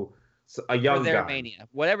to a For young their gun. mania.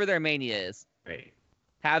 Whatever their mania is. Right.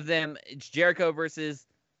 Have them, it's Jericho versus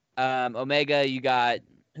Omega. You got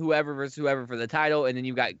whoever versus whoever for the title, and then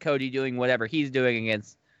you've got Cody doing whatever he's doing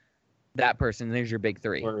against that person. There's your big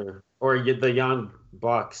 3. Or the Young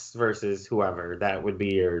Bucks versus whoever. That would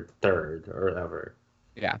be your third or whatever.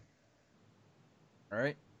 Yeah. All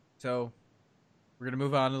right, so we're gonna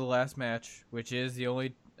move on to the last match, which is the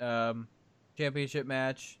only championship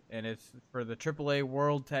match, and it's for the AAA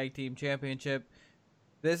World Tag Team Championship.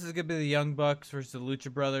 This is gonna be the Young Bucks versus the Lucha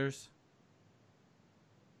Brothers,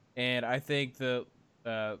 and I think the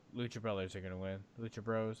Lucha Brothers are gonna win. Lucha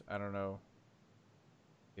Bros, I don't know.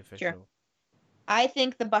 The official. Sure. I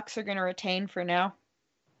think the Bucks are going to retain for now.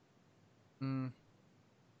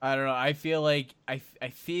 I don't know. I feel like I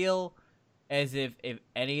feel as if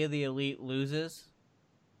any of the Elite loses,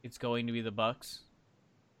 it's going to be the Bucks.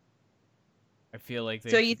 I feel like they.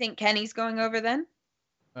 So you think Kenny's going over then?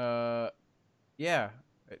 Yeah.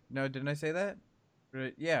 No, didn't I say that?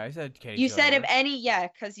 Yeah, I said Kenny. You said if any, yeah,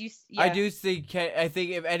 because you. Yeah. I do think. I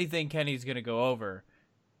think if anything, Kenny's gonna go over.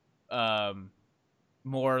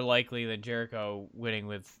 More likely than Jericho winning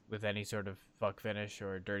with any sort of fuck finish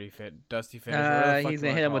or dusty finish. or whatever the fuck He's you gonna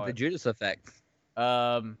wanna hit him with call the it. Judas effect.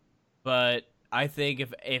 But I think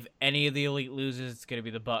if any of the Elite loses, it's gonna be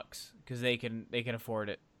the Bucks because they can afford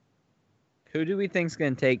it. Who do we think's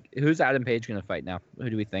gonna take? Who's Adam Page gonna fight now? Who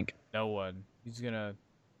do we think? No one. He's gonna.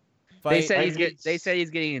 They Fight. said I they said he's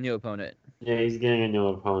getting a new opponent. Yeah, he's getting a new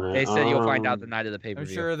opponent. They said you'll find out the night of the pay per I'm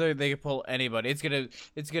view. sure they could pull anybody. It's gonna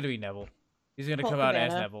be Neville. He's gonna Colt come out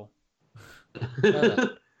as Cabana. Neville.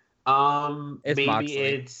 It's Maybe Moxley.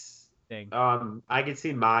 it's Thing. I could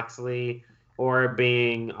see Moxley or it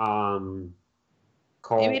being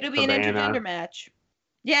Colt Maybe it'll be an Cabana. intergender match.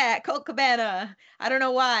 Yeah, Colt Cabana. I don't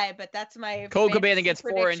know why, but that's my. Colt Cabana fantasy gets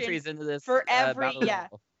 4 prediction entries into this for every- Battle yeah.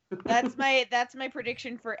 Royal. That's my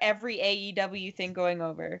prediction for every AEW thing going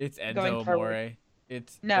over. It's going Enzo forward. Amore.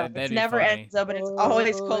 It's No, that'd it's be never funny. Enzo, but it's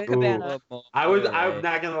always Colt Cabana. I'm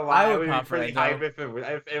not gonna lie. I I would would pop be for pretty Enzo. hype if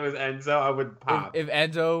it was Enzo. I would pop. If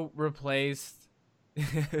Enzo replaced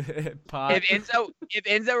Pac. If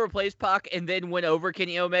Enzo replaced Pac and then went over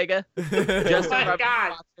Kenny Omega, just Oh my to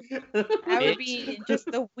God. That would be just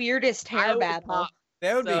the weirdest I hair would battle. pop.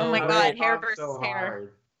 that would be. So- Oh my I would God, pop hair versus so hair.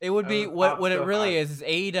 hard. It would be Up what it so really high. is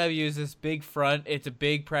AEW is this big front. It's a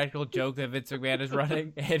big practical joke that Vince McMahon is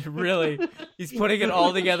running, and really he's putting it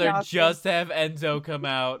all together Shocking. just to have Enzo come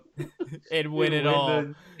out and win it all.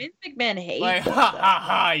 Vince McMahon hates Like, it, ha though. ha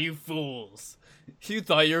ha, you fools! You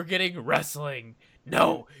thought you were getting wrestling.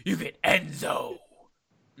 No, you get Enzo.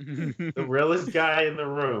 The realest guy in the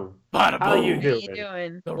room. Bada How you boom. do? How you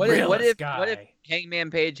doing? The What if, realest guy. what if Hangman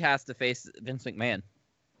Page has to face Vince McMahon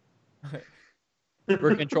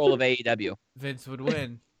for control of AEW? Vince would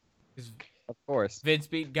win. 'Cause Of course. Vince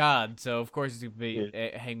beat God, so of course he's gonna beat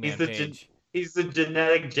Hangman He's the Page. He's the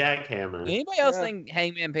genetic jackhammer. Anybody else Yeah. think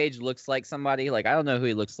Hangman Page looks like somebody? Like, I don't know who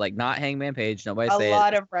he looks like. Not Hangman Page. Nobody A say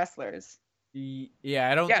lot it. of wrestlers.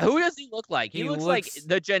 Yeah, I don't. Yeah, who does he look like? He He looks looks- like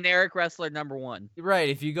the generic wrestler #1. Right,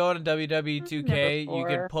 if you go to WWE 2K, you can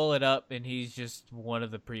before. pull it up, and he's just one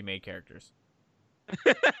of the pre-made characters.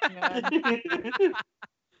 Yeah.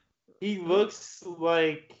 He looks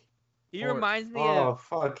like. He Or- reminds me Oh of.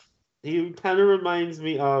 fuck! He kind of reminds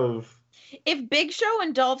me of. If Big Show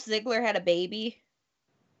and Dolph Ziggler had a baby,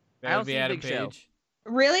 I That don't would be see Adam Big Show. Page.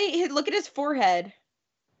 really, look at his forehead.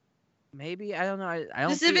 Maybe I don't know. I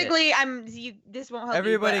don't see it. Specifically, this won't help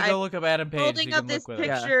Everybody you, go but look up Adam I'm Page. holding You up can this look with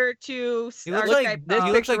it. picture to He looks Look, like this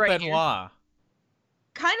he looks picture like right here. Benoit.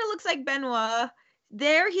 Kind of looks like Benoit.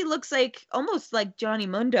 There, he looks like almost like Johnny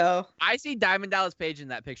Mundo. I see Diamond Dallas Page in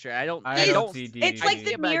that picture. I don't. I I don't don't. see It's I like see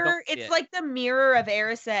the it, but I don't mirror. see It's it. like the mirror of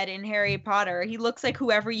Erised in Harry Potter. He looks like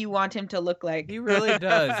whoever you want him to look like. He really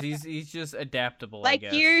does. He's just adaptable. I Like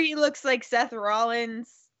guess. here, he looks like Seth Rollins,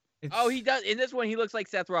 It's- Oh, he does. In this one, he looks like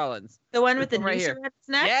Seth Rollins. the one with the one right noose here. around his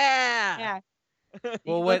neck. Yeah. Yeah. He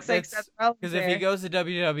Well, what- looks like that's- Seth Rollins. Because if he goes to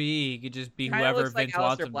WWE, he could just be Kinda whoever looks like Vince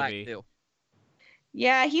wants Aleister him Black to be. too.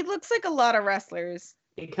 Yeah, he looks like a lot of wrestlers.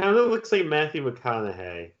 He kind of looks like Matthew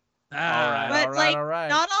McConaughey. All right, But, all right, like, all right.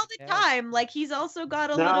 Not all the Yeah. time. Like he's also got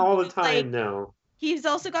a Not little all bit the of, time, like, no. he's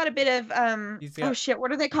also got a bit of He's oh got- shit, what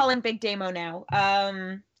are they calling Big Damo now?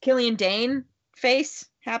 Killian Dane face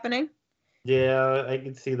happening. Yeah, I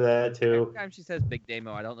can see that too. Every time she says Big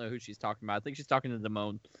Damo, I don't know who she's talking about. I think she's talking to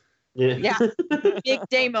Damone. Yeah. Yeah. Big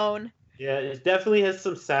Damone. Yeah, it definitely has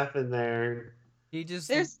some Seth in there. He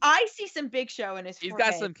just I see some Big Show in his He's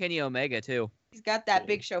forehead. got some Kenny Omega too. He's got that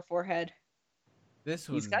Big Show forehead. this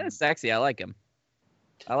one. He's kind of sexy. I like him.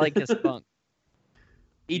 I like his spunk.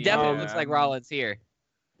 He definitely looks like Yeah. Rollins here.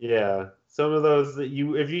 Yeah, some of those that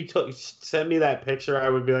if you sent me that picture, I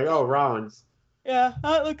would be like, oh, Rollins. Yeah,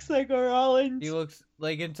 that looks like a Rollins. He looks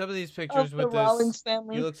like in some of these of pictures the with Rollins this.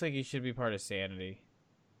 family. He looks like he should be part of Sanity,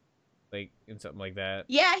 like in something like that.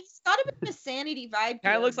 Yeah, he's got a bit of a sanity vibe. to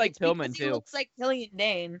Kinda him. looks like It's because Pillman, He too. looks like Killian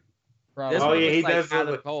Dane. Probably. This Oh one yeah, he looks like does Adam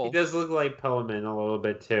look. Cole. He does look like Pillman a little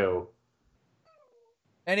bit too.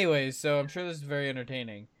 Anyways, so I'm sure this is very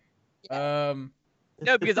entertaining.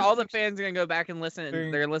 No, because all the fans are gonna go back and listen. And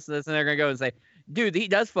they're gonna listen to this and they're gonna go and say, "Dude, he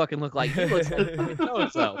does fucking look like he looks like so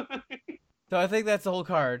and so." So I think that's the whole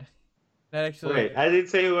card. That actually. Wait, I didn't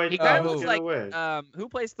say who I He thought kind Oh, of was looks gonna like win. who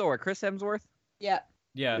plays Thor? Chris Hemsworth. Yeah.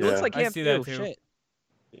 Yeah. He looks like I him see too. that too. Shit.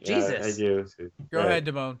 Yeah, Jesus. I do. Go Right. ahead,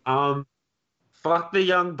 Damone. Fuck the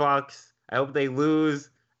Young Bucks. I hope they lose.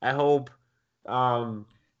 I hope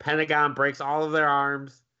Pentagon breaks all of their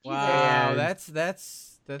arms. Wow, And that's in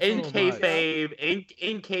a little much. kayfabe,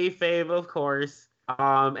 in kayfabe, of course.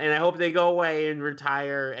 And I hope they go away and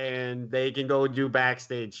retire, and they can go do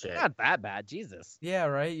backstage shit. Not that bad. Jesus. Yeah,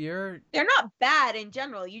 right. You're They're not bad in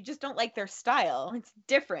general. You just don't like their style. It's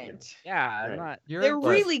different. Yeah, I'm Right. not. They're but-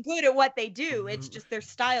 really good at what they do. It's just their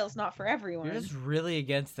style's not for everyone. you're just really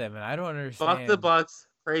against them, and I don't understand. Fuck the Bucks.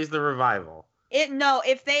 Praise the revival.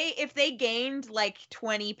 If they gained like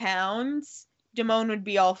 20 pounds, Damone would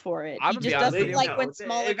be all for it. I'm He gonna be just honest doesn't with you. like when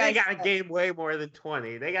smaller They guys gotta gain way more than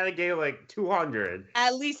 20. They gotta gain like 200.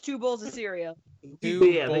 at least 2 bowls of cereal. Two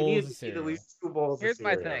Yeah, they bowls need of to eat cereal. at least 2 bowls. Here's of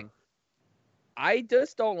my cereal. thing. I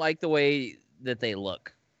just don't like the way that they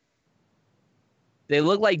look. They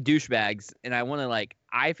look like douchebags, and I want to like.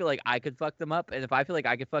 I feel like I could fuck them up, and if I feel like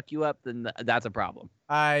I could fuck you up, then that's a problem.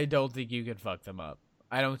 I don't think you can fuck them up.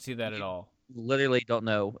 I don't see that at all. Literally don't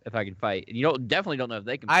know if I can fight, and you definitely don't know if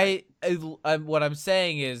they can. Fight. What I'm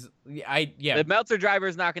saying is, The Meltzer driver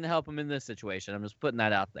is not going to help him in this situation. I'm just putting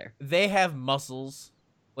that out there. they have muscles,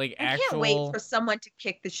 like I actual. can't wait for someone to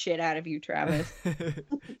kick the shit out of you, Travis.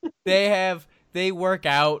 They work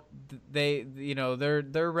out.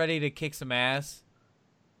 They're ready to kick some ass.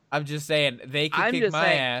 I'm just saying they can I'm kick just my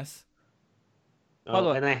saying- ass. Hold Oh,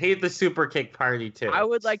 on. and I hate the super kick party too. I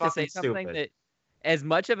would It's like to say fucking something stupid. that, as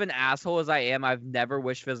much of an asshole as I am, I've never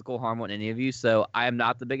wished physical harm on any of you. So I am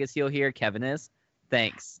not the biggest heel here. Kevin is.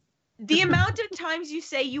 Thanks. The amount of times you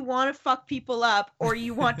say you want to fuck people up or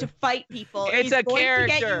you want to fight people It's is a going to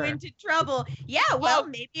get you character. into trouble. Yeah, well,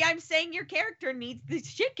 maybe I'm saying your character needs the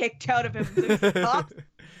shit kicked out of him. So stop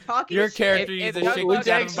talking Your shit. character needs a Young shit Bucks kicked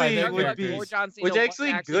out of him by actually their would characters. be- or John Cena Which want to actually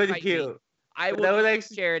actually good fight me, kill. I will That would do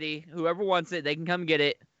actually- charity. Whoever wants it, they can come get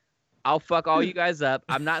it. I'll fuck all you guys up.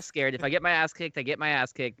 I'm not scared. If I get my ass kicked, I get my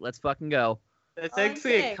ass kicked. Let's fucking go. That's I'm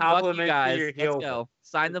actually a saying- Fuck you compliment guys. to your Let's heel. go.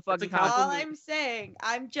 Sign the That's a fucking contract. All I'm saying,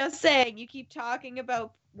 I'm just saying, you keep talking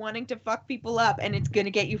about wanting to fuck people up and it's going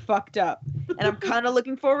to get you fucked up. And I'm kind of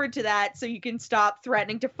looking forward to that so you can stop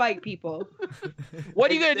threatening to fight people. What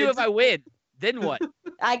are you gonna do if It's- I win? Then what?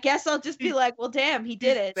 I guess I'll just be like, well, damn, he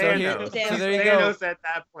did it. So here- Thanos. so He's there you go. Thanos at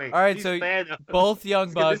that point. All right, He's so Thanos. Both Young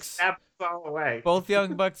He's gonna Bucks. snap us all away. Both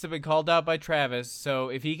Young Bucks have been called out by Travis, so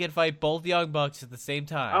if he can fight both Young Bucks at the same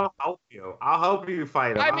time, I'll help you. I'll help you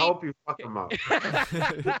fight him. I I'll mean- help you fuck him up.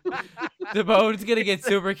 Damone's gonna get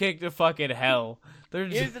super kicked to fucking hell. They're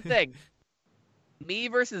Here's the thing. Me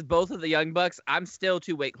versus both of the Young Bucks, I'm still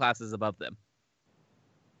 2 weight classes above them.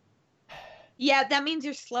 Yeah, that means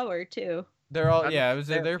you're slower too. they're all I'm- yeah. I was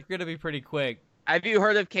they're gonna be pretty quick. Have you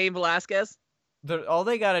heard of Cain Velasquez? All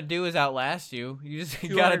they gotta do is outlast you. You just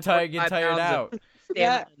gotta get 245 tired pounds out.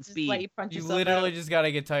 Stamina and just speed. let you punch You yourself literally out. just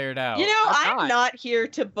gotta get tired out. You know, I'm I'm not here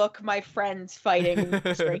to book my friends fighting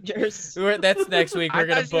strangers. That's next week. We're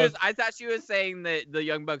gonna book. I thought she was saying that the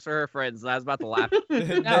Young Bucks are her friends, and I was about to laugh.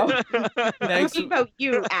 No, I'm Next talking about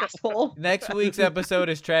you, asshole. next week's episode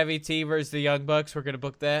is Travi T versus the Young Bucks. We're gonna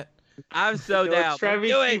book that. I'm so So down. it's Travis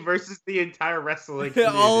Do T it. versus the entire wrestling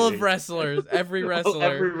All of community. wrestlers, every wrestler.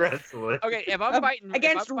 Every wrestler. Okay, if I'm fighting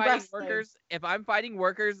Against wrestling. if I'm fighting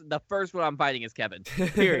workers, the first one I'm fighting is Kevin.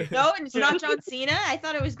 Period. No, and it's not John Cena. I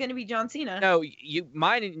thought it was going to be John Cena. No,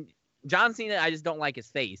 John Cena. I just don't like his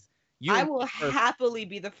face. You I and will me first. happily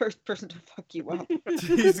be the first person to fuck you up.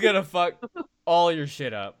 He's gonna fuck all your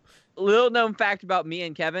shit up. Little known fact about me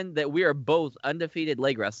and Kevin that we are both undefeated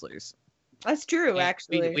leg wrestlers. That's true, And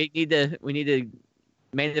actually. we need to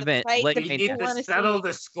main event. fight leg the We main need people event. to wanna settle see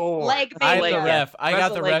the score. Leg I'm the Mania. ref. I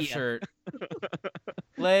got the ref WrestleLegia. shirt.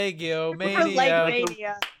 Legio For Mania. Leg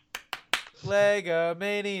Mania. Lego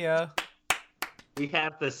Mania. We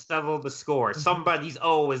have to settle the score. Somebody's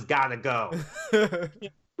always gotta go.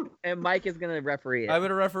 And Mike is gonna referee it. I'm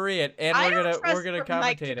gonna referee it, and I we're don't trust gonna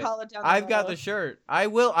Mike to commentate it. call it down the I've got middle. the shirt. I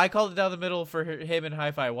will. I called it down the middle for him and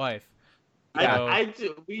Hi-Fi Wife.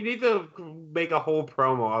 We need to make a whole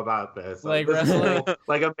promo about this. Like This wrestling? whole-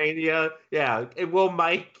 like a mania. Yeah. And will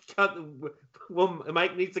Mike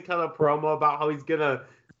Mike needs to cut a promo about how he's gonna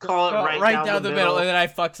call it right down the middle, and then I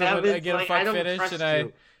fuck someone. I Kevin's get a like, fuck don't finish, trust and I.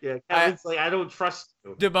 you. Yeah, Kevin's like, I don't trust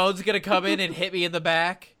you. Damone's gonna come in and hit me in the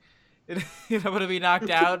back, and I'm gonna be knocked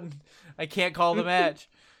out, and I can't call the match.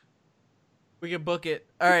 We can book it.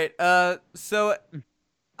 All right. So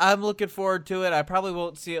I'm looking forward to it. I probably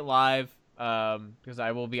won't see it live, because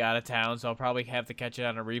I will be out of town, so I'll probably have to catch it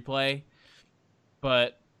on a replay.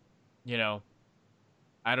 But, you know,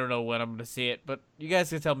 I don't know when I'm gonna see it. But you guys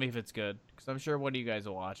can tell me if it's good, because I'm sure one of you guys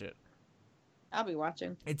will watch it. I'll be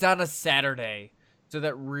watching. It's on a Saturday, so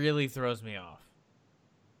that really throws me off.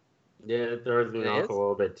 Yeah, it throws me It off is? a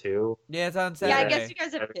little bit too. Yeah, it's on Yeah, Saturday. I guess you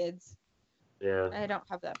guys have kids. Yeah. I don't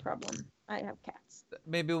have that problem. I have cats.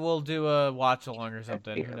 Maybe we'll do a watch along or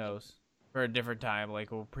something. Who fair. knows? For a different time,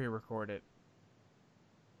 like we'll pre-record it.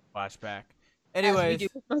 Watch back. As we Anyways, do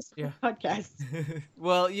with most yeah. podcasts.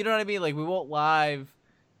 well, you know what I mean. Like we won't live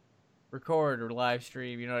record or live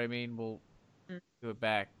stream. You know what I mean. We'll do it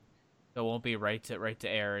back, so it won't be right to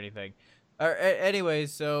air or anything.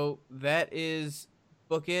 Anyways, so that is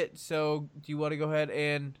book it. So do you want to go ahead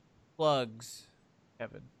and plugs,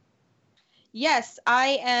 Kevin? Yes,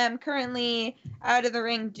 I am currently out of the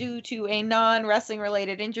ring due to a non-wrestling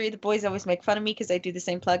related injury. The boys always make fun of me because I do the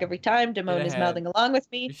same plug every time. Damone is ahead. mouthing along with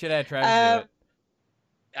You me. should have tried to do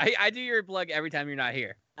it. I do your plug every time you're not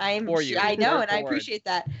here. I For you. know, Word and I for word. appreciate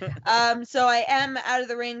that. So I am out of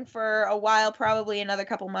the ring for a while, probably another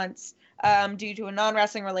couple months, due to a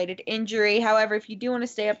non-wrestling related injury. However, if you do want to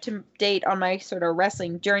stay up to date on my sort of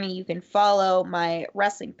wrestling journey, you can follow my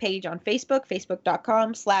wrestling page on Facebook,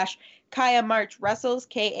 facebook.com/Kaya March Wrestles,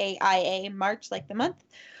 KAIA March like the month.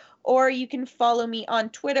 Or you can follow me on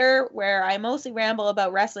Twitter, where I mostly ramble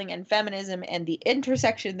about wrestling and feminism and the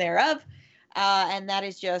intersection thereof. And that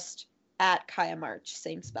is just at Kaya March,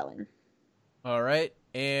 same spelling. All right,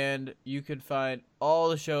 and you can find all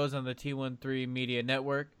the shows on the T13 Media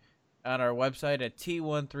Network on our website at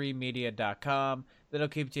t13media.com. That'll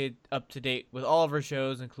keep you up to date with all of our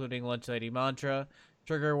shows, including Lunch Lady Mantra,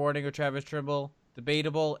 Trigger Warning with Travis Trimble,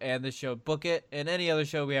 Debatable, and the show Book It, and any other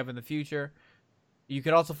show we have in the future. You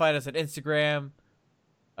can also find us at Instagram.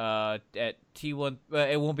 At T1.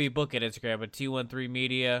 It won't be Book It Instagram, but T13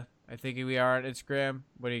 Media. I think we are on Instagram.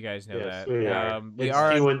 What do you guys know Yes, that? we are. We It's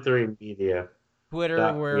are on T13 Media.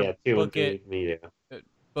 Twitter. We're Book It. Media.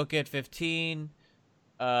 Book It 15.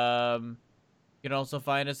 You can also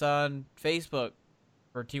find us on Facebook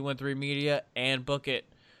for T13 Media and Book It.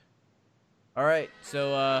 All right,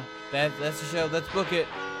 so that's the show. Let's book it.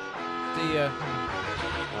 See ya.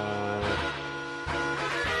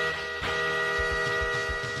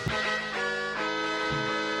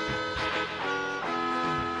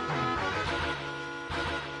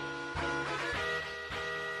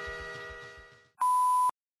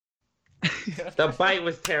 The bite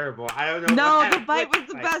was terrible. I don't know. No, what the bite was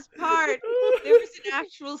the best part. There was an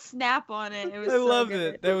actual snap on it. It was I so loved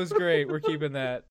good. it. That was great. We're keeping that.